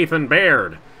 16 of Nathan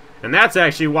Baird. And that's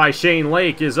actually why Shane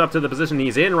Lake is up to the position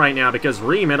he's in right now, because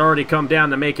Ream had already come down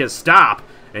to make his stop.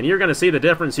 And you're going to see the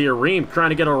difference here. Ream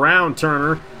trying to get around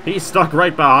Turner. He's stuck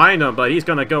right behind him, but he's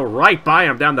going to go right by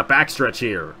him down the backstretch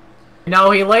here. You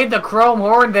know, he laid the chrome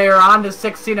horn there on the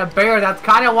 16 of Baird. That's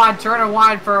kind of what Turner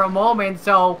wanted for a moment,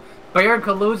 so Baird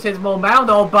could lose his momentum,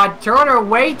 though. But Turner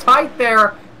way tight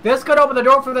there. This could open the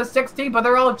door for the 16, but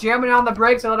they're all jamming on the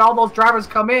brakes and let all those drivers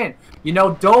come in. You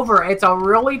know, Dover, it's a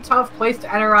really tough place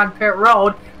to enter on pit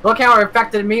road. Look how it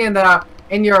affected me in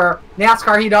your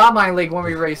NASCAR Heat Online League when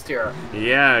we raced here.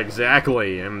 Yeah,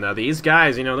 exactly. And these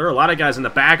guys, you know, there are a lot of guys in the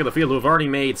back of the field who have already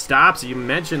made stops. I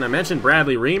mentioned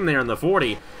Bradley Ream there in the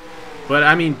 40. But,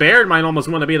 I mean, Baird might almost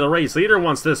want to be the race leader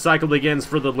once this cycle begins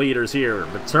for the leaders here.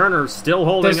 But Turner's still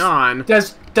holding on.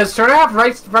 Does Turner have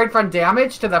right front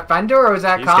damage to the fender, or is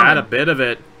that common? He's got a bit of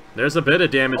it. There's a bit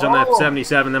of damage on that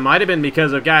 77. That might have been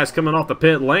because of guys coming off the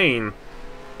pit lane.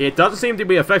 It doesn't seem to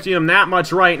be affecting him that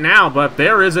much right now, but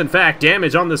there is, in fact,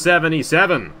 damage on the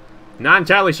 77. Not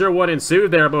entirely sure what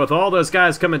ensued there, but with all those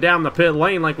guys coming down the pit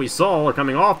lane like we saw, or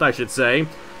coming off, I should say.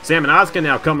 Sam and Oskin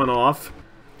now coming off.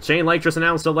 Shane Lake just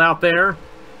announced still out there.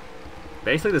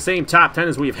 Basically the same top 10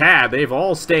 as we've had. They've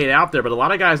all stayed out there, but a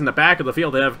lot of guys in the back of the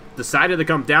field have decided to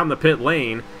come down the pit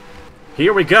lane.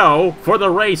 Here we go for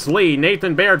the race lead.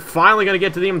 Nathan Baird finally going to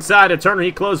get to the inside of Turner.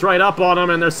 He closed right up on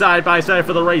him, and they're side by side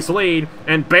for the race lead.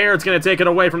 And Baird's going to take it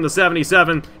away from the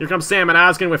 77. Here comes Sam and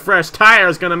Oskin with fresh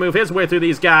tires, going to move his way through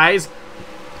these guys.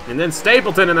 And then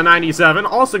Stapleton in the 97,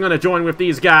 also going to join with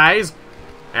these guys.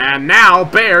 And now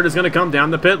Baird is going to come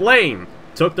down the pit lane.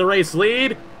 Took the race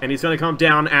lead, and he's going to come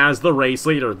down as the race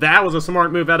leader. That was a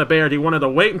smart move out of Baird. He wanted to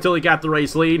wait until he got the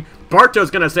race lead. Bartow's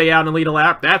going to stay out and lead a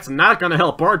lap. That's not going to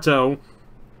help Bartow.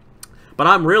 But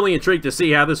I'm really intrigued to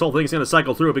see how this whole thing's going to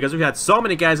cycle through, because we've had so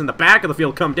many guys in the back of the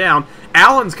field come down.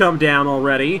 Allen's come down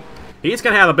already. He's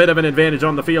going to have a bit of an advantage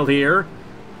on the field here.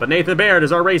 But Nathan Baird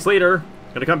is our race leader.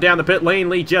 Going to come down the pit lane,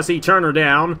 lead Jesse Turner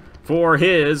down for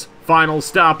his final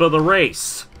stop of the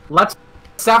race. Let's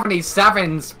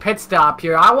 77's pit stop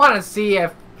here. I want to see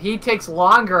if he takes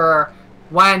longer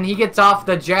when he gets off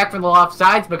the jack from the left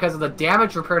sides because of the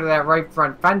damage repair to that right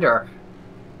front fender.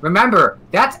 Remember,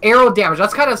 that's aero damage.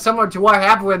 That's kind of similar to what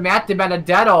happened with Matt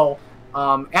DiBenedetto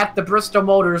at the Bristol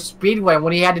Motor Speedway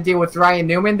when he had to deal with Ryan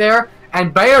Newman there.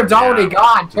 And Bayard's already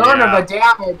gone. Turner, the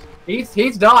damage.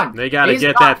 He's done. They got to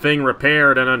get that thing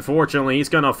repaired, and unfortunately, he's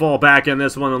going to fall back in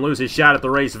this one and lose his shot at the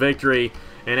race victory.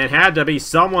 And it had to be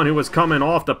someone who was coming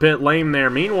off the pit lane there.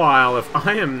 Meanwhile, if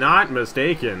I am not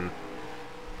mistaken,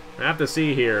 I have to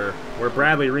see here where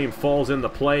Bradley Ream falls into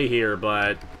play here,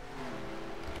 but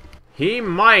he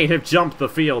might have jumped the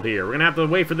field here. We're going to have to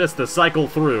wait for this to cycle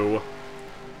through.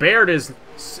 Baird is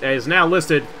now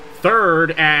listed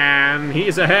third, and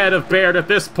he's ahead of Baird at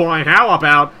this point. How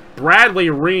about Bradley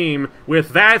Ream with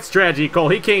that strategy call?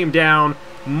 He came down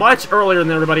much earlier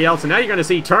than everybody else, and now you're going to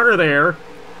see Turner there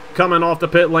coming off the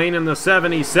pit lane in the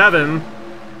 77.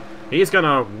 He's going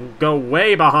to go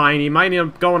way behind. He might end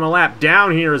up going a lap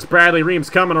down here as Bradley Ream's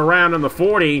coming around in the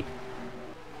 40.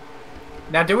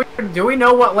 Now, do we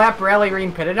know what lap Bradley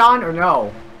Ream pitted on, or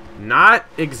no? Not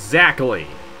exactly.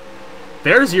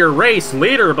 There's your race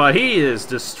leader, but he is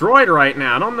destroyed right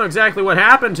now. I don't know exactly what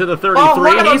happened to the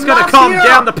 33. He's going to come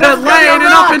down the pit lane and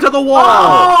up into the wall.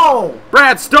 Oh!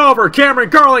 Brad Stover, Cameron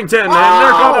Garlington, and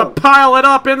they're going to pile it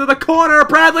up into the corner.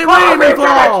 Bradley Ream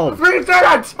involved.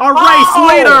 A race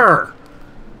leader.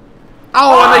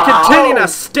 Oh, and they continue to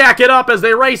stack it up as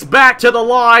they race back to the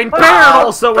line. Baird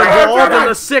also involved in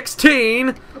the 16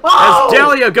 as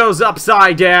Delia goes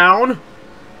upside down.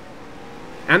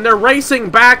 And they're racing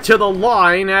back to the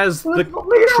line as the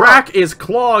track is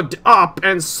clogged up,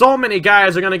 and so many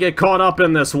guys are going to get caught up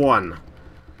in this one.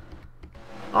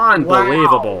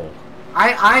 Unbelievable. Wow.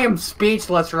 I am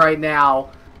speechless right now.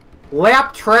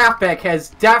 Lap traffic has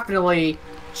definitely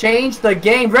changed the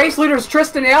game. Race leader's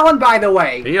Tristan Allen, by the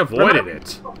way. He avoided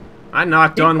it. I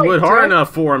knocked on wood hard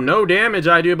enough for him. No damage,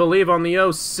 I do believe, on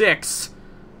the 06.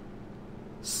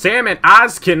 Sam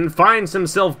Oskin finds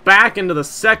himself back into the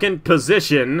second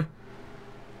position.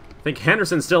 I think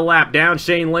Henderson's still lapped down.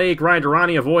 Shane Lake, Ryan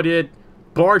Durrani avoided it.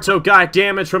 Bartow got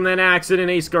damage from that accident.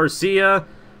 Ace Garcia.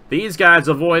 These guys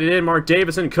avoided it. Mark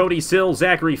Davison, Cody Sill,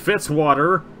 Zachary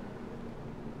Fitzwater.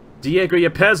 Diego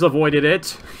Yepez avoided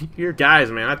it. Your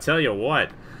guys, man, I tell you what.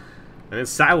 And then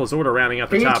Silas Order rounding out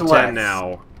the top 10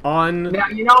 now. Now,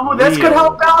 you know who this could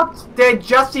help out? Did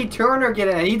Jesse Turner get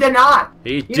in? He did not.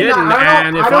 He didn't,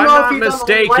 and if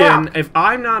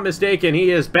I'm not mistaken,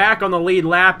 he is back on the lead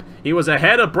lap. He was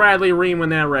ahead of Bradley Ream when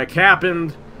that wreck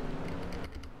happened.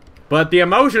 But the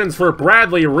emotions for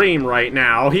Bradley Ream right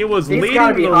now, he was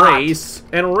leading the race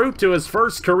en route to his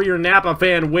first career Napa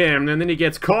fan win, and then he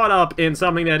gets caught up in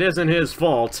something that isn't his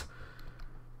fault.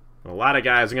 A lot of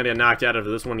guys are going to get knocked out of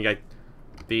this one. You got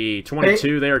The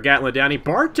 22 there, Gatlin Downey.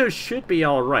 Bartow should be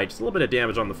alright. Just a little bit of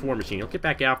damage on the 4 machine. He'll get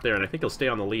back out there, and I think he'll stay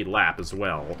on the lead lap as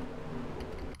well.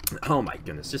 Oh my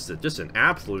goodness, just an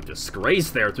absolute disgrace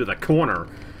there through the corner.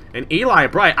 And Eli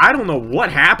Bright, I don't know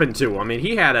what happened to him. I mean,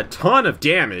 he had a ton of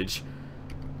damage,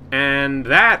 and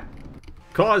that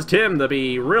caused him to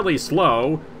be really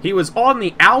slow. He was on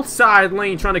the outside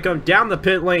lane trying to come down the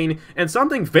pit lane, and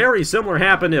something very similar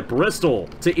happened at Bristol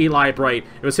to Eli Bright.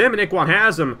 It was him and Iquan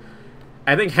Haslam.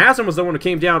 I think Haslam was the one who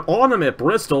came down on him at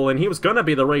Bristol, and he was going to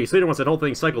be the race leader once that whole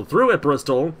thing cycled through at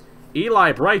Bristol.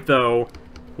 Eli Bright, though,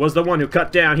 was the one who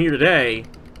cut down here today.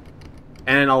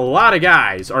 And a lot of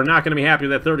guys are not going to be happy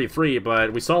with that 33,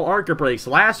 but we saw Archer brakes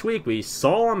last week. We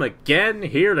saw them again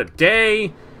here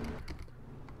today.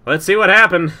 Let's see what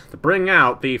happened to bring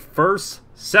out the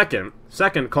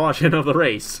second caution of the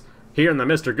race here in the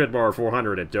Mr. Goodbar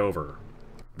 400 at Dover.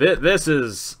 This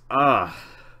is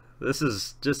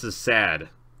just as sad.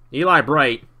 Eli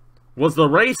Bright was the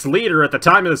race leader at the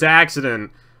time of this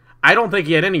accident. I don't think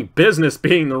he had any business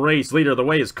being the race leader the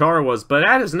way his car was, but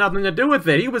that has nothing to do with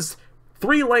it. He was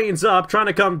 3 lanes up, trying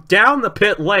to come down the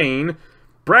pit lane.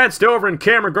 Brad Stover and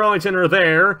Cameron Garlington are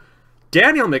there.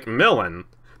 Daniel McMillan,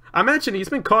 I mentioned he's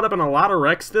been caught up in a lot of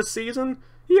wrecks this season.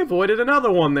 He avoided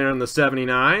another one there in the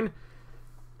 79.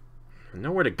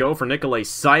 Nowhere to go for Nicolay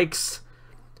Sykes.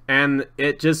 And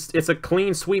it's a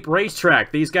clean sweep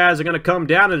racetrack. These guys are going to come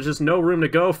down and there's just no room to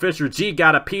go. Fisher G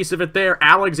got a piece of it there.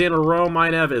 Alexander Rowe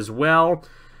might have as well.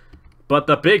 But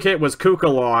the big hit was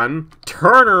Kukulon.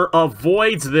 Turner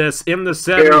avoids this in the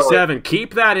 77.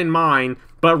 Keep that in mind.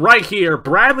 But right here,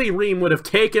 Bradley Ream would have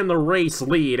taken the race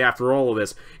lead after all of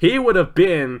this. He would have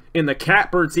been in the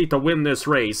catbird seat to win this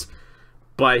race.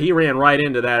 But he ran right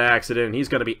into that accident, and he's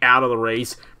going to be out of the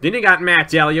race. Then you got Matt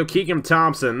Dalio, Keegan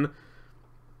Thompson.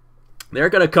 They're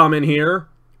going to come in here,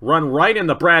 run right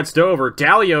into Brad Stover.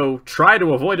 Dalio tried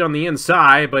to avoid on the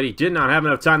inside, but he did not have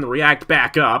enough time to react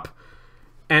back up.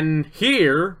 And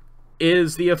here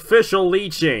is the official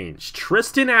lead change.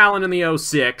 Tristan Allen in the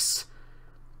 06,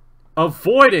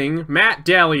 avoiding Matt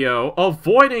Dalio,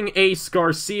 avoiding Ace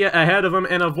Garcia ahead of him,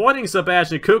 and avoiding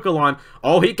Sebastian Kukulon.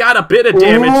 Oh, he got a bit of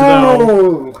damage,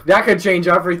 though. That could change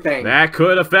everything. That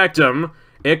could affect him.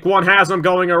 Iquan has him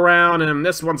going around, and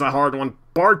this one's a hard one.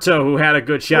 Bartow, who had a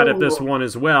good shot at this one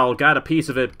as well, got a piece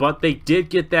of it, but they did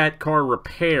get that car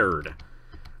repaired.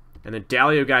 And then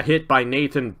Dalio got hit by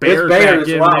Nathan Baird back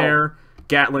in there.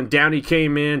 Gatlin Downey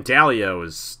came in. Dalio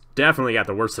has definitely got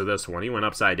the worst of this one. He went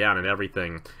upside down and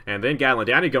everything. And then Gatlin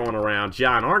Downey going around.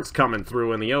 John Arndt's coming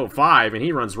through in the 05, and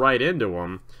he runs right into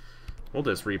him. We'll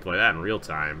just replay that in real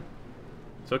time.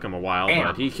 Took him a while,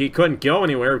 but he couldn't go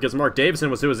anywhere because Mark Davison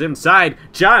was inside.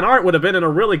 John Arndt would have been in a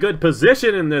really good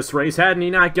position in this race hadn't he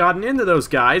not gotten into those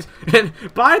guys. And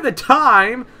by the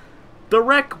time the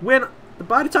wreck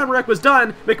was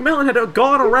done, McMillan had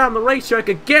gone around the racetrack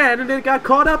again and then got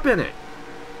caught up in it.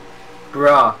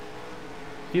 Bruh.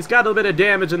 He's got a little bit of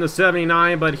damage in the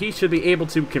 79, but he should be able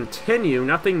to continue.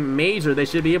 Nothing major. They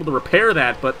should be able to repair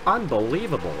that, but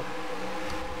unbelievable.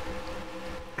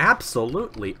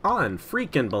 Absolutely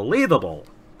unfreaking believable.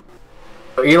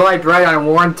 Eli Bright on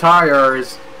worn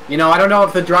tires. You know, I don't know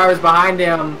if the drivers behind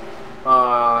him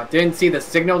didn't see the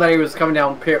signal that he was coming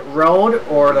down pit road,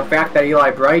 or the fact that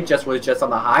Eli Bright was just on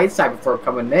the high side before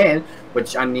coming in,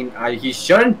 which, I mean, he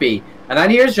shouldn't be. And then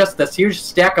here's just this huge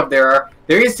stack up there.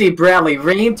 There you see Bradley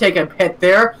Ream take a hit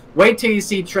there. Wait till you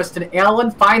see Tristan Allen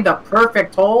find the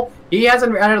perfect hole. He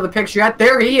hasn't entered the picture yet.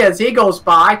 There he is. He goes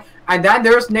by. And then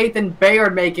there's Nathan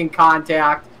Baird making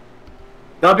contact.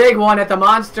 The big one at the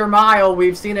Monster Mile.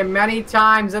 We've seen it many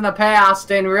times in the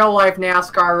past in real-life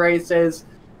NASCAR races.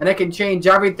 And it can change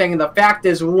everything. And the fact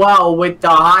is, well, with the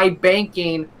high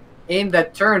banking in the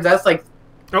turns, that's like...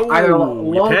 either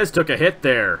Lopez took a hit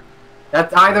there.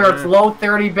 That's either it's low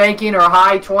 30 banking or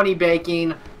high 20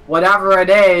 banking. Whatever it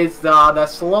is, the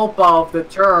slope of the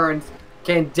turns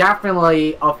can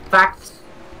definitely affect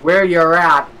where you're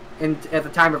at the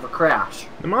time of a crash.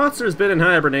 The Monster's been in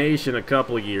hibernation a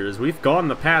couple of years. We've gone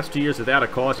the past 2 years without a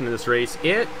caution in this race.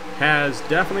 It has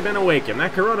definitely been awakened.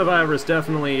 That coronavirus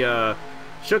definitely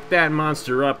shook that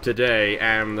Monster up today,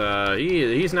 and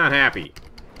he's not happy.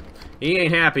 He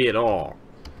ain't happy at all.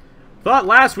 Thought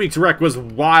last week's wreck was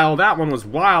wild. That one was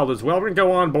wild as well. We're going to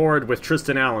go on board with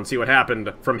Tristan Allen, see what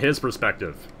happened from his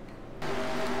perspective.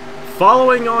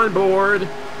 Following on board,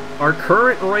 our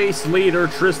current race leader,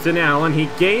 Tristan Allen. He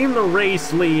gained the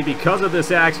race lead because of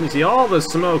this accident. See all the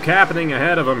smoke happening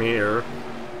ahead of him here.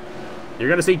 You're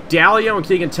going to see Dalio and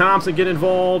Keegan Thompson get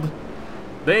involved.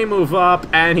 They move up,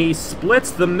 and he splits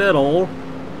the middle.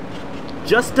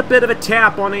 just a bit of a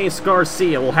tap on Ace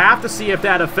Garcia. We'll have to see if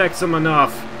that affects him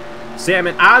enough.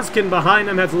 Salmon Ozkin behind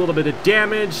him has a little bit of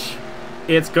damage.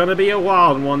 It's going to be a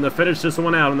wild one to finish this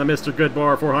one out on the Mr.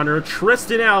 Goodbar 400.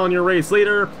 Tristan Allen, your race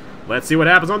leader. Let's see what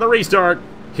happens on the restart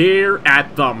here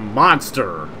at the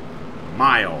Monster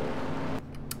Mile.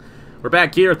 We're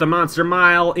back here at the Monster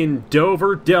Mile in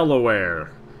Dover,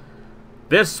 Delaware.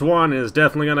 This one is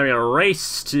definitely going to be a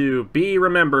race to be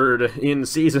remembered in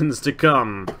seasons to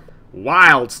come.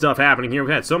 Wild stuff happening here.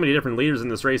 We've had so many different leaders in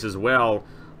this race as well.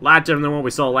 A lot different than what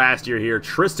we saw last year here.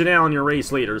 Tristan Allen, your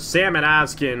race leader. Salmon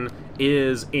Ozkin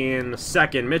is in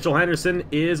second. Mitchell Henderson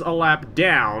is a lap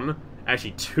down.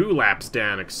 Actually, 2 laps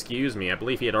down, excuse me. I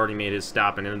believe he had already made his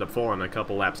stop and ended up falling a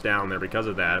couple laps down there because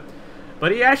of that.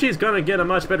 But he actually is going to get a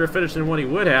much better finish than what he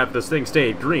would have if this thing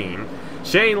stayed green.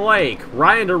 Shane Lake,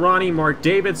 Ryan Durrani, Mark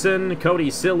Davidson,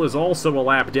 Cody Sill is also a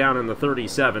lap down in the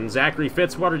 37. Zachary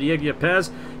Fitzwater, Diego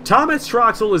Pez. Thomas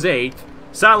Troxel is 8th.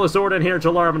 Silas Orden here,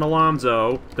 Jalarvin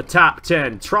Alonso, the top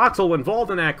 10. Troxel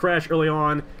involved in that crash early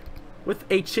on with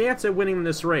a chance at winning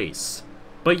this race.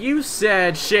 But you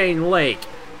said Shane Lake,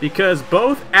 because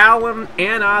both Allen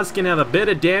and Ozkin have a bit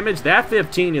of damage. That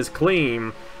 15 is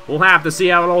clean. We'll have to see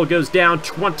how it all goes down.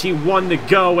 21 to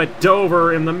go at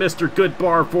Dover in the Mr.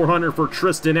 Goodbar 400 for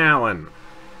Tristan Allen.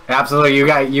 Absolutely.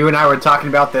 You and I were talking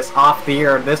about this off the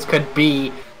air. This could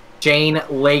be Shane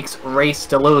Lake's race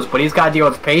to lose, but he's got to deal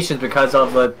with patience because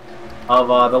of the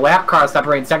lap car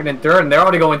separating second and third, and they're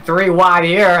already going 3 wide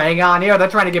here. Hang on here. They're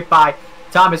trying to get by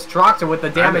Thomas Troxel with the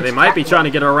damage. They might be trying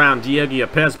to get around Diego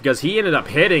Pez because he ended up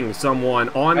hitting someone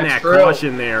on that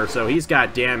caution there, so he's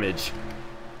got damage.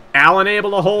 Allen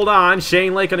able to hold on.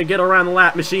 Shane Lake going to get around the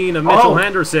lap machine of Mitchell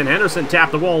Henderson. Henderson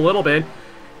tapped the wall a little bit.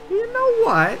 You know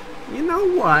what? You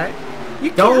know what?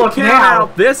 You can't count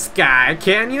out this guy,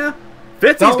 can you?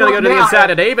 Fitzy's going to go to the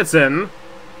inside of Davidson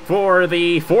for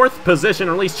the 4th position,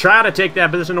 or at least try to take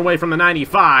that position away from the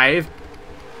 95.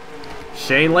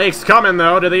 Shane Lake's coming,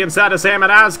 though, to the inside of Salmon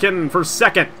Ozkin for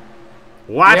 2nd.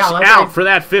 Watch out for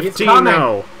that 15,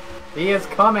 though. He is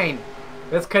coming.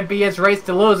 This could be his race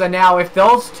to lose. And now, if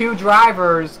those 2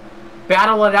 drivers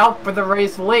battle it out for the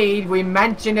race lead, we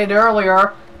mentioned it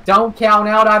earlier, don't count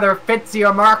out either Fitzy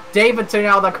or Mark Davidson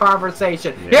out of the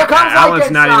conversation. Yeah, here comes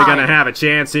Allen's not even going to have a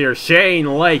chance here. Shane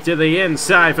Lake to the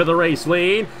inside for the race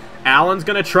lead. Allen's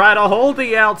going to try to hold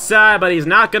the outside, but he's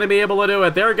not going to be able to do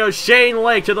it. There goes Shane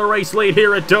Lake to the race lead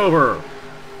here at Dover.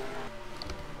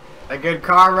 A good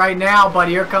car right now, but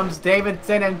here comes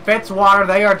Davidson and Fitzwater.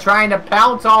 They are trying to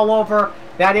pounce all over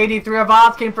that 83 of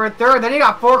Ozkin for 3rd. Then you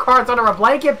got 4 cars under a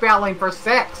blanket battling for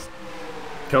 6th.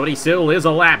 Cody Sill is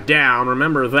a lap down,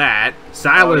 remember that.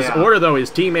 Silas Order, though,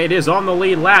 his teammate, is on the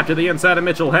lead lap to the inside of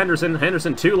Mitchell Henderson.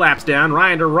 Henderson 2 laps down.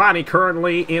 Ryan Durrani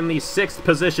currently in the 6th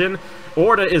position.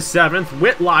 Orta is 7th.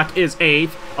 Whitlock is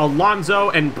 8th. Alonso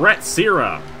and Brett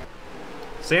Sierra.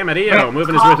 Sam Adio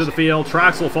moving his way through the field.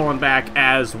 Troxel falling back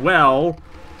as well.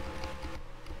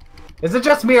 Is it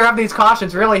just me or have these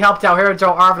cautions really helped out here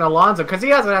Joe Arvin Alonso? Because he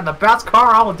hasn't had the best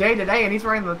car all day today, and he's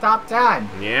right in the top 10.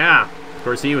 Yeah. Of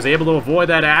course, he was able to avoid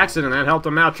that accident. That helped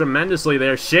him out tremendously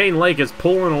there. Shane Lake is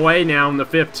pulling away now in the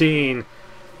 15. The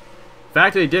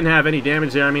fact that he didn't have any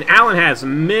damage there. I mean, Allen has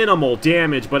minimal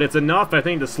damage, but it's enough, I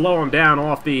think, to slow him down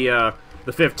off the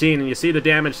 15. And you see the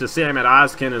damage to Sam at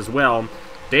Ozkin as well.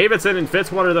 Davidson and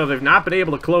Fitzwater, though, they've not been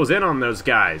able to close in on those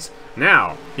guys.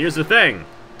 Now, here's the thing.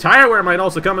 Tire wear might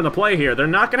also come into play here. They're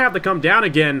not going to have to come down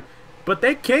again, but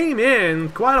they came in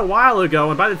quite a while ago,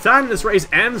 and by the time this race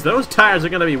ends, those tires are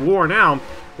going to be worn out.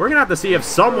 We're going to have to see if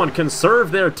someone can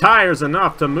conserve their tires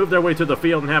enough to move their way through the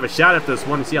field and have a shot at this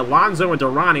one. You see Alonso and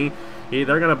Durrani. They're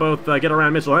going to both get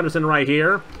around Mitchell Henderson right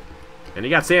here. And you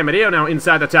got Sam Adio now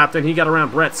inside the top 10. He got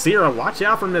around Brett Sierra. Watch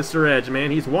out for Mr. Edge, man.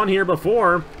 He's won here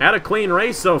before. Had a clean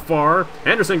race so far.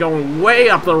 Henderson going way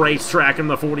up the racetrack in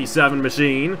the 47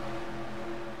 machine.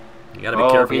 You got to be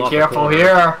careful. Be careful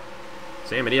here.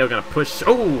 Sam Adio going to push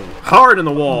hard in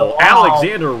the wall.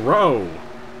 Alexander Rowe.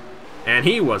 And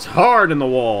he was hard in the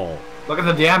wall. Look at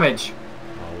the damage.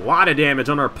 A lot of damage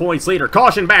on our points leader.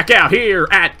 Caution back out here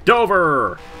at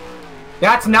Dover.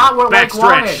 That's not what Lake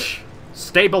wanted.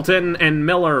 Stapleton and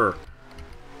Miller.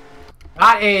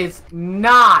 That is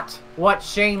not what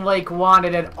Shane Lake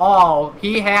wanted at all.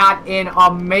 He had an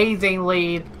amazing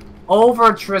lead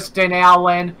over Tristan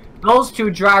Allen. Those 2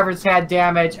 drivers had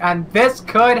damage, and this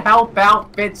could help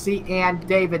out Fitzy and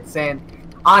Davidson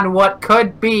on what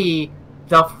could be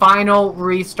the final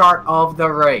restart of the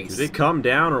race. Did it come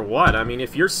down or what? I mean,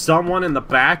 if you're someone in the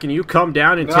back and you come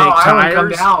down and take I tires...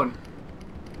 would come down.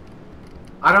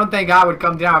 I don't think I would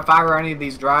come down if I were any of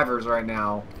these drivers right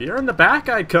now. If you're in the back,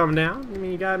 I'd come down. I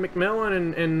mean, you got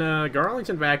McMillan and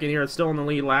Garlington back in here. It's still in the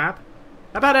lead lap.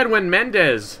 How about Edwin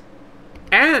Mendez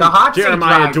and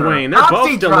Jeremiah Dwayne? They're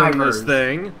both still in this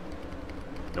thing.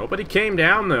 Nobody came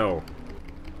down, though.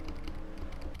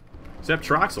 Except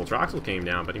Troxel. Troxel came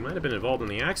down, but he might have been involved in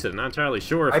the accident. Not entirely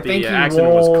sure if the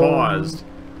accident was caused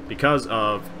because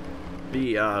of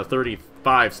the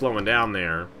 35 slowing down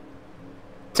there.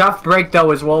 Tough break,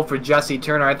 though, as well for Jesse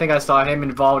Turner. I think I saw him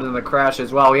involved in the crash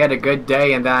as well. He had a good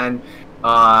day, and then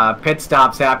pit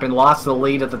stops happened. Lost the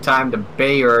lead at the time to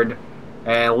Bayard.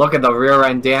 And look at the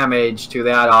rear-end damage to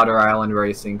that Otter Island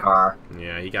racing car.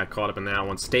 Yeah, he got caught up in that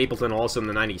one. Stapleton also in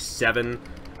the 97.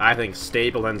 I think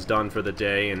Stapleton's done for the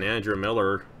day. And Andrew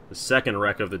Miller, the second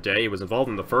wreck of the day. He was involved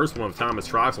in the first one with Thomas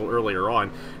Troxel earlier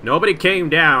on. Nobody came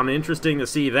down. Interesting to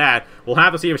see that. We'll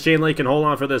have to see if Shane Lake can hold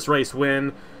on for this race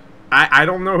win. I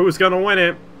don't know who's going to win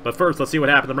it. But first, let's see what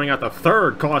happened to bring out the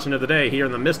third caution of the day here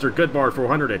in the Mr. Goodbar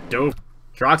 400 at Dover.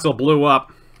 Troxel blew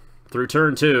up through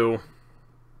turn 2.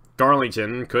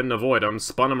 Garlington couldn't avoid him,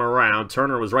 spun him around.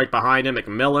 Turner was right behind him.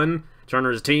 McMillan,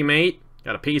 Turner's teammate,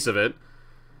 got a piece of it.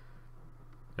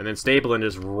 And then Stapleton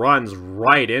just runs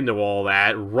right into all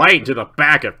that, right into the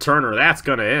back of Turner. That's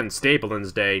going to end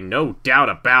Stapleton's day, no doubt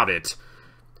about it.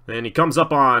 Then he comes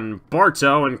up on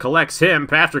Bartow and collects him.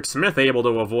 Patrick Smith able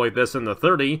to avoid this in the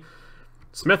 30.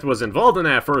 Smith was involved in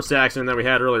that first accident that we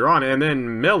had earlier on. And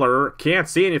then Miller can't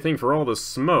see anything for all the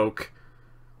smoke.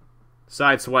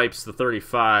 Sideswipes the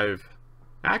 35.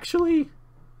 Actually?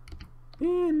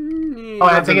 Oh,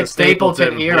 I think it's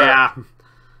Stapleton here. Yeah.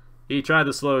 He tried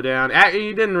to slow down.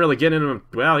 He didn't really get into him.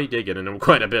 Well, he did get into him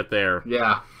quite a bit there.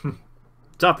 Yeah.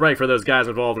 Tough break for those guys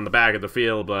involved in the back of the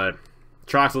field, but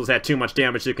Troxel's had too much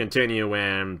damage to continue,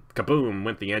 and kaboom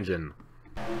went the engine.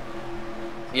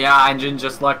 Yeah, engine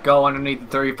just let go underneath the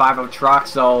 35 of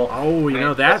Troxel. Oh, you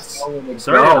know, that's... Sorry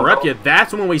to interrupt you.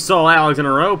 That's when we saw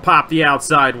Alexander Rowe pop the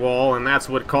outside wall, and that's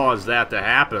what caused that to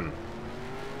happen.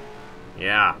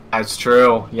 Yeah. That's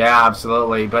true. Yeah,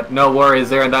 absolutely. But no worries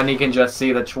there. And then you can just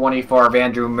see the 24 of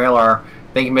Andrew Miller.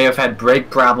 I think he may have had brake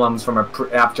problems from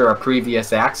after a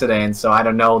previous accident, so I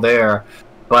don't know there.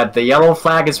 But the yellow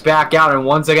flag is back out, and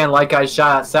once again, like I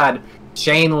said,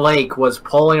 Shane Lake was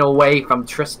pulling away from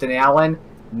Tristan Allen,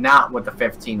 not what the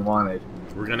 15 wanted.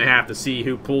 We're going to have to see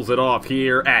who pulls it off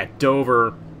here at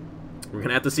Dover. We're going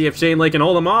to have to see if Shane Lake can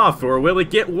hold him off, or will it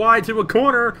get wide to a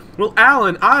corner? Will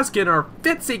Allen, Oskin, or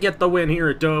Fitzy get the win here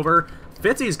at Dover?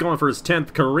 Fitzy's going for his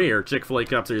 10th career Chick-fil-A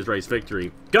Cup Series race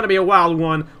victory. Gonna be a wild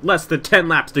one, less than 10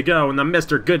 laps to go in the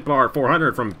Mr. Goodbar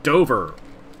 400 from Dover.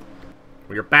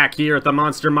 We are back here at the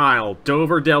Monster Mile,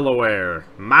 Dover, Delaware.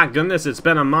 My goodness, it's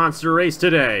been a monster race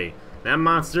today. That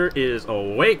monster is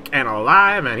awake and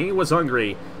alive, and he was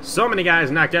hungry. So many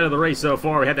guys knocked out of the race so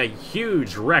far. We had that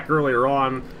huge wreck earlier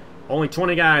on. Only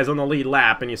 20 guys on the lead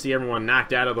lap, and you see everyone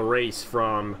knocked out of the race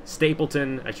from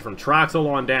Stapleton, actually from Troxel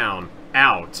on down,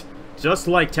 out. Just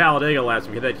like Talladega last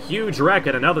week. We had that huge wreck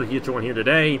and another huge one here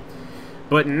today.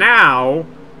 But now,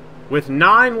 with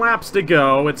 9 laps to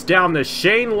go, it's down to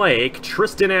Shane Lake,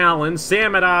 Tristan Allen,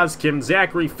 Sam Oskin,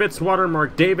 Zachary Fitzwater,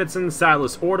 Mark Davidson,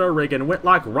 Silas Orta, Reagan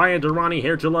Whitlock, Ryan Durrani,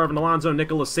 Herge Larvin Alonso,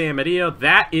 Nicholas Samadia.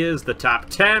 That is the top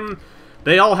 10.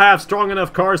 They all have strong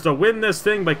enough cars to win this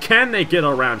thing, but can they get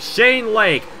around Shane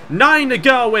Lake? 9 to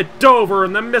go at Dover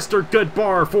in the Mr.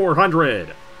 Goodbar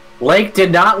 400. Lake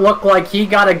did not look like he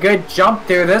got a good jump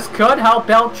there. This could help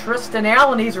out Tristan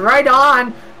Allen. He's right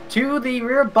on to the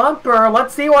rear bumper.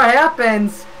 Let's see what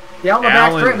happens. Down the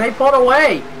back straight, they pulled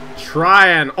away.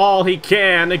 Trying all he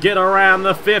can to get around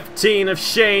the 15 of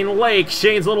Shane Lake.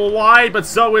 Shane's a little wide, but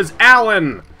so is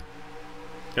Allen.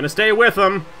 Gonna stay with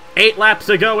him. 8 laps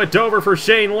to go at Dover for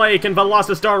Shane Lake and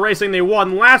Velocistar Racing. They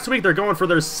won last week. They're going for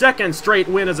their 2nd straight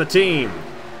win as a team.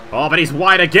 Oh, but he's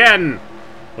wide again.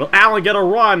 Will Allen get a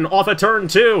run off of turn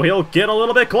 2? He'll get a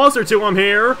little bit closer to him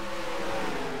here.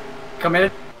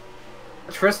 Committed.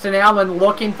 Tristan Allen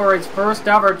looking for his first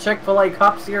ever Chick-fil-A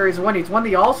Cup Series win. He's won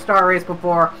the All-Star race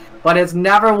before, but has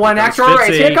never won extra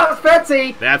race. Here comes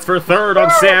Fitzy. That's for 3rd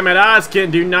on Sam and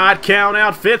Oskin. Do not count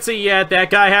out Fitzy yet. That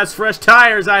guy has fresh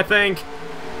tires, I think.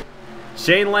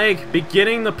 Shane Lake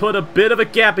beginning to put a bit of a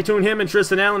gap between him and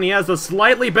Tristan Allen. He has a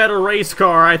slightly better race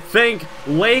car. I think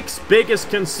Lake's biggest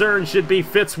concern should be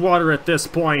Fitzwater at this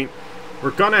point.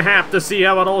 We're going to have to see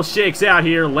how it all shakes out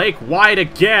here. Lake wide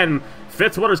again.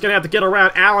 Fitzwater's going to have to get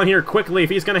around Allen here quickly if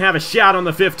he's going to have a shot on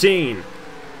the 15.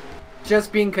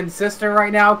 Just being consistent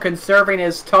right now, conserving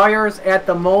his tires at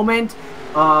the moment.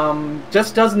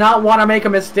 Just does not want to make a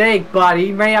mistake, but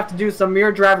he may have to do some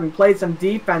mirror driving, play some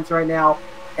defense right now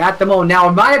at the moment. Now,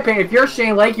 in my opinion, if you're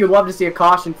Shane Lake, you'd love to see a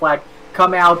caution flag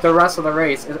come out the rest of the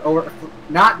race. Or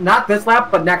not this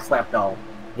lap, but next lap, though.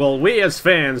 Well, we as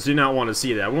fans do not want to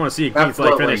see that. We want to see a clean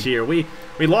flag finish here. We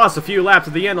lost a few laps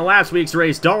at the end of last week's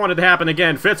race. Don't want it to happen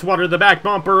again. Fitzwater, the back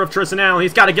bumper of Tristan Allen.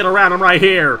 He's got to get around him right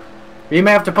here. He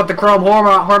may have to put the chrome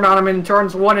horn on him in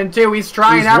turns 1 and 2. He's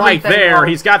trying everything. He's right there. Though.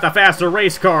 He's got the faster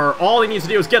race car. All he needs to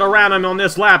do is get around him on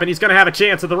this lap, and he's going to have a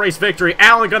chance at the race victory.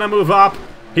 Allen going to move up.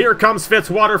 Here comes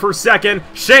Fitzwater for second.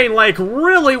 Shane Lake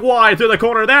really wide through the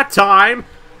corner that time.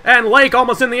 And Lake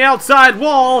almost in the outside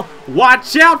wall.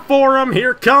 Watch out for him.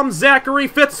 Here comes Zachary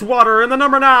Fitzwater in the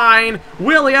number 9.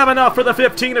 Will he have enough for the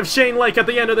 15 of Shane Lake at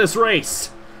the end of this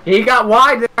race? He got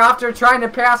wide there after trying to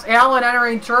pass Allen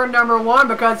entering turn number 1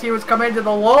 because he was coming to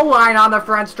the low line on the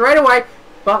front straightaway.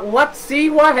 But let's see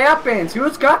what happens.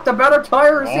 Who's got the better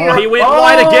tires here? He went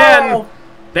wide again.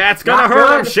 That's going to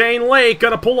hurt him. Shane Lake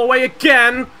going to pull away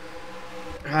again.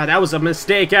 That was a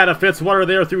mistake out of Fitzwater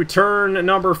there through turn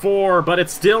number 4, but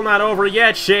it's still not over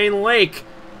yet. Shane Lake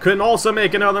couldn't also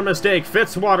make another mistake.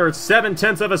 Fitzwater,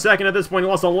 0.7 of a second at this point. He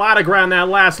lost a lot of ground that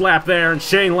last lap there, and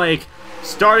Shane Lake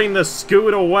starting to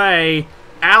scoot away.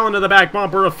 Allen to the back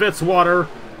bumper of Fitzwater.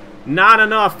 Not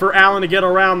enough for Allen to get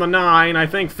around the 9. I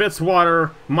think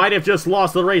Fitzwater might have just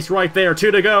lost the race right there.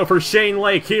 2 to go for Shane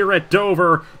Lake here at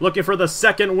Dover. Looking for the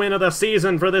 2nd win of the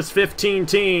season for this 15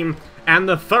 team. And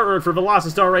the 3rd for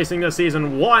Velocity Racing this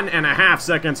season. 1.5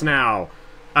 seconds now.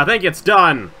 I think it's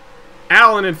done.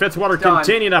 Allen and Fitzwater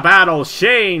continue to battle.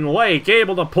 Shane Lake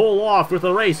able to pull off with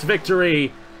a race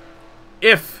victory.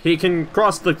 If he can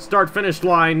cross the start-finish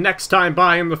line next time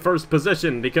by in the 1st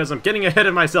position, because I'm getting ahead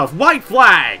of myself. White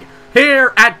flag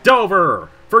here at Dover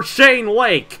for Shane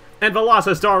Lake and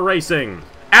Velocity Racing.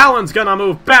 Allen's gonna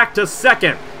move back to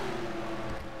 2nd.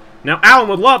 Now, Allen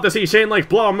would love to see Shane Lake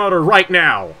blow a motor right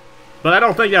now, but I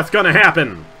don't think that's gonna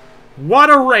happen. What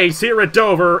a race here at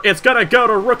Dover. It's gonna go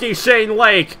to rookie Shane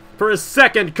Lake for his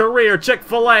 2nd career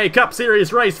Chick-fil-A Cup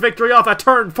Series race victory off of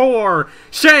turn 4.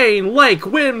 Shane Lake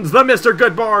wins the Mr.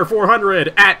 Goodbar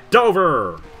 400 at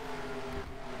Dover.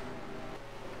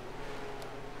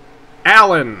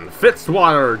 Allen,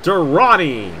 Fitzwater,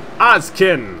 Durrani,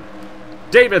 Oskin,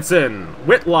 Davidson,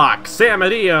 Whitlock,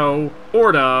 Samadillo,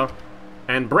 Orta,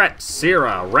 and Brett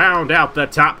Sierra round out the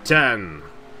top 10.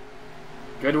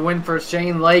 Good win for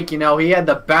Shane Lake. You know, he had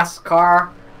the best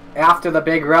car after the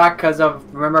big wreck because of,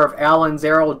 remember, of Allen's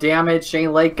aero damage.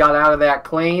 Shane Lake got out of that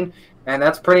clean, and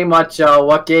that's pretty much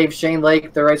what gave Shane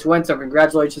Lake the race win, so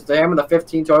congratulations to him and the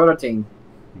 15 Toyota team.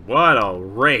 What a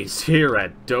race here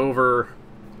at Dover.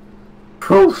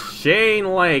 Poof.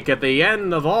 Shane Lake at the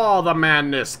end of all the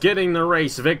madness getting the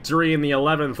race victory in the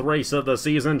 11th race of the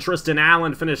season. Tristan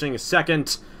Allen finishing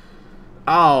 2nd.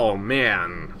 Oh,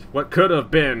 man. What could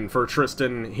have been for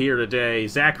Tristan here today.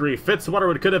 Zachary Fitzwater,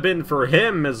 what could have been for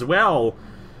him as well.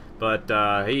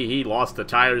 But he lost the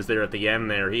tires there at the end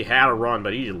there. He had a run,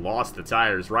 but he lost the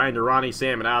tires. Ryan Durrani,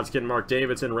 Sam Oskin, Mark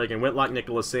Davidson, Reagan Whitlock,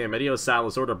 Nicholas Samadillo,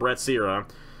 Silas Orta, Brett Sierra.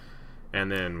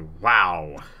 And then,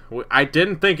 wow. I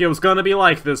didn't think it was going to be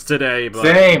like this today,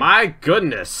 but my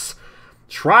goodness.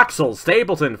 Troxel,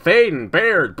 Stapleton, Faden,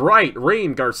 Baird, Bright,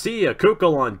 Ream, Garcia,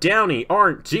 Kukulon, Downey,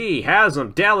 Arndt, G,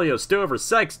 Haslam, Dalio, Stover,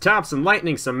 Sykes, Thompson,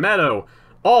 Lightning, Sameto,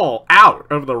 all out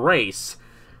of the race.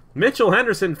 Mitchell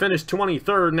Henderson finished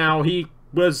 23rd. Now, he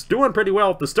was doing pretty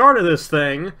well at the start of this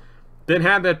thing, then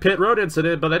had that pit road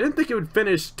incident, but I didn't think he would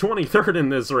finish 23rd in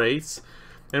this race.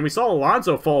 And we saw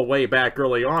Alonso fall way back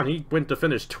early on. He went to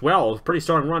finish 12th. Pretty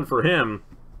strong run for him.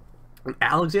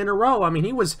 Alexander Rowe, I mean,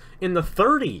 he was in the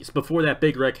 30s before that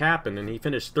big wreck happened, and he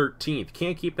finished 13th.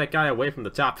 Can't keep that guy away from the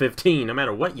top 15, no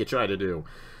matter what you try to do.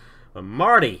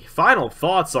 Marty, final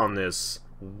thoughts on this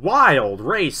wild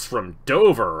race from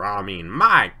Dover. I mean,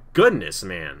 my goodness,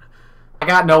 man. I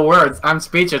got no words. I'm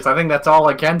speechless. I think that's all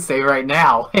I can say right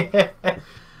now.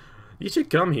 You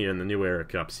should come here in the New Era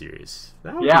Cup Series.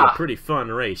 That would be a pretty fun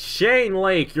race. Shane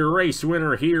Lake, your race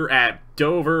winner here at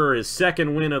Dover, his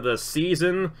 2nd win of the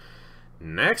season.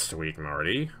 Next week,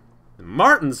 Marty,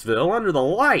 Martinsville under the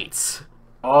lights.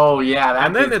 Oh, yeah.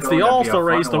 And then it's the All-Star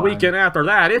race the weekend after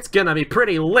that. It's going to be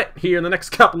pretty lit here in the next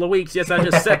couple of weeks. Yes, I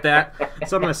just said that.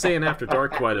 So I'm going to say it after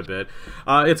dark quite a bit.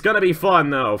 It's going to be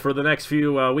fun, though, for the next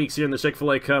few weeks here in the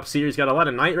Chick-fil-A Cup Series. Got a lot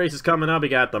of night races coming up. We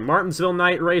got the Martinsville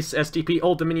night race, STP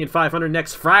Old Dominion 500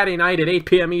 next Friday night at 8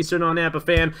 p.m. Eastern on Napa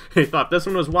Fan. I thought this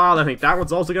one was wild. I think that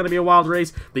one's also going to be a wild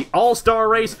race. The All-Star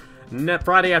race,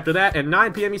 Friday after that at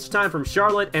 9 p.m. Eastern Time from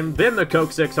Charlotte, and then the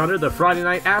Coke 600 the Friday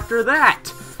night after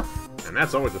that. And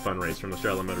that's always a fun race from the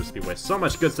Charlotte Motor Speedway. So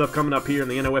much good stuff coming up here in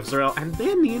the NOFSRL, and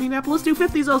then the Indianapolis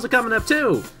 250 is also coming up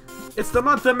too. it's the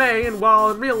month of May, and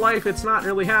while in real life it's not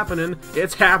really happening,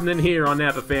 it's happening here on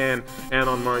NapaFan and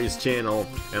on Marty's channel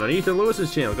and on Ethan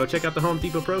Lewis's channel. Go check out the Home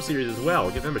Depot Pro Series as well.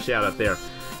 Give them a shout out there.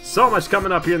 So much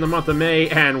coming up here in the month of May,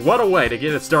 and what a way to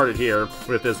get it started here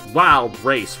with this wild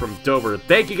race from Dover.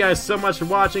 Thank you guys so much for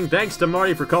watching. Thanks to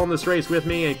Marty for calling this race with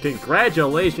me, and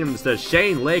congratulations to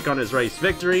Shane Lake on his race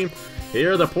victory.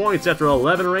 Here are the points after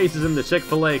 11 races in the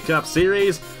Chick-fil-A Cup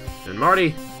Series. And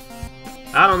Marty,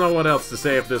 I don't know what else to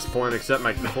say at this point except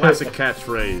my classic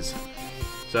catchphrase.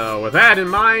 So with that in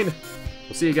mind,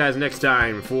 we'll see you guys next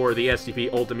time for the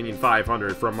SDP Ultimate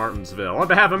 500 from Martinsville. On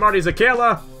behalf of Marty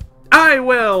Zakela, I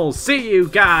will see you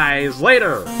guys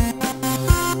later!